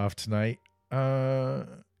sign off tonight. Right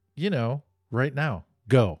now.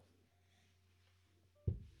 Go.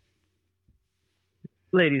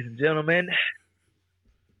 Ladies and gentlemen,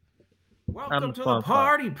 welcome I'm to Fun the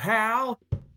party, pal.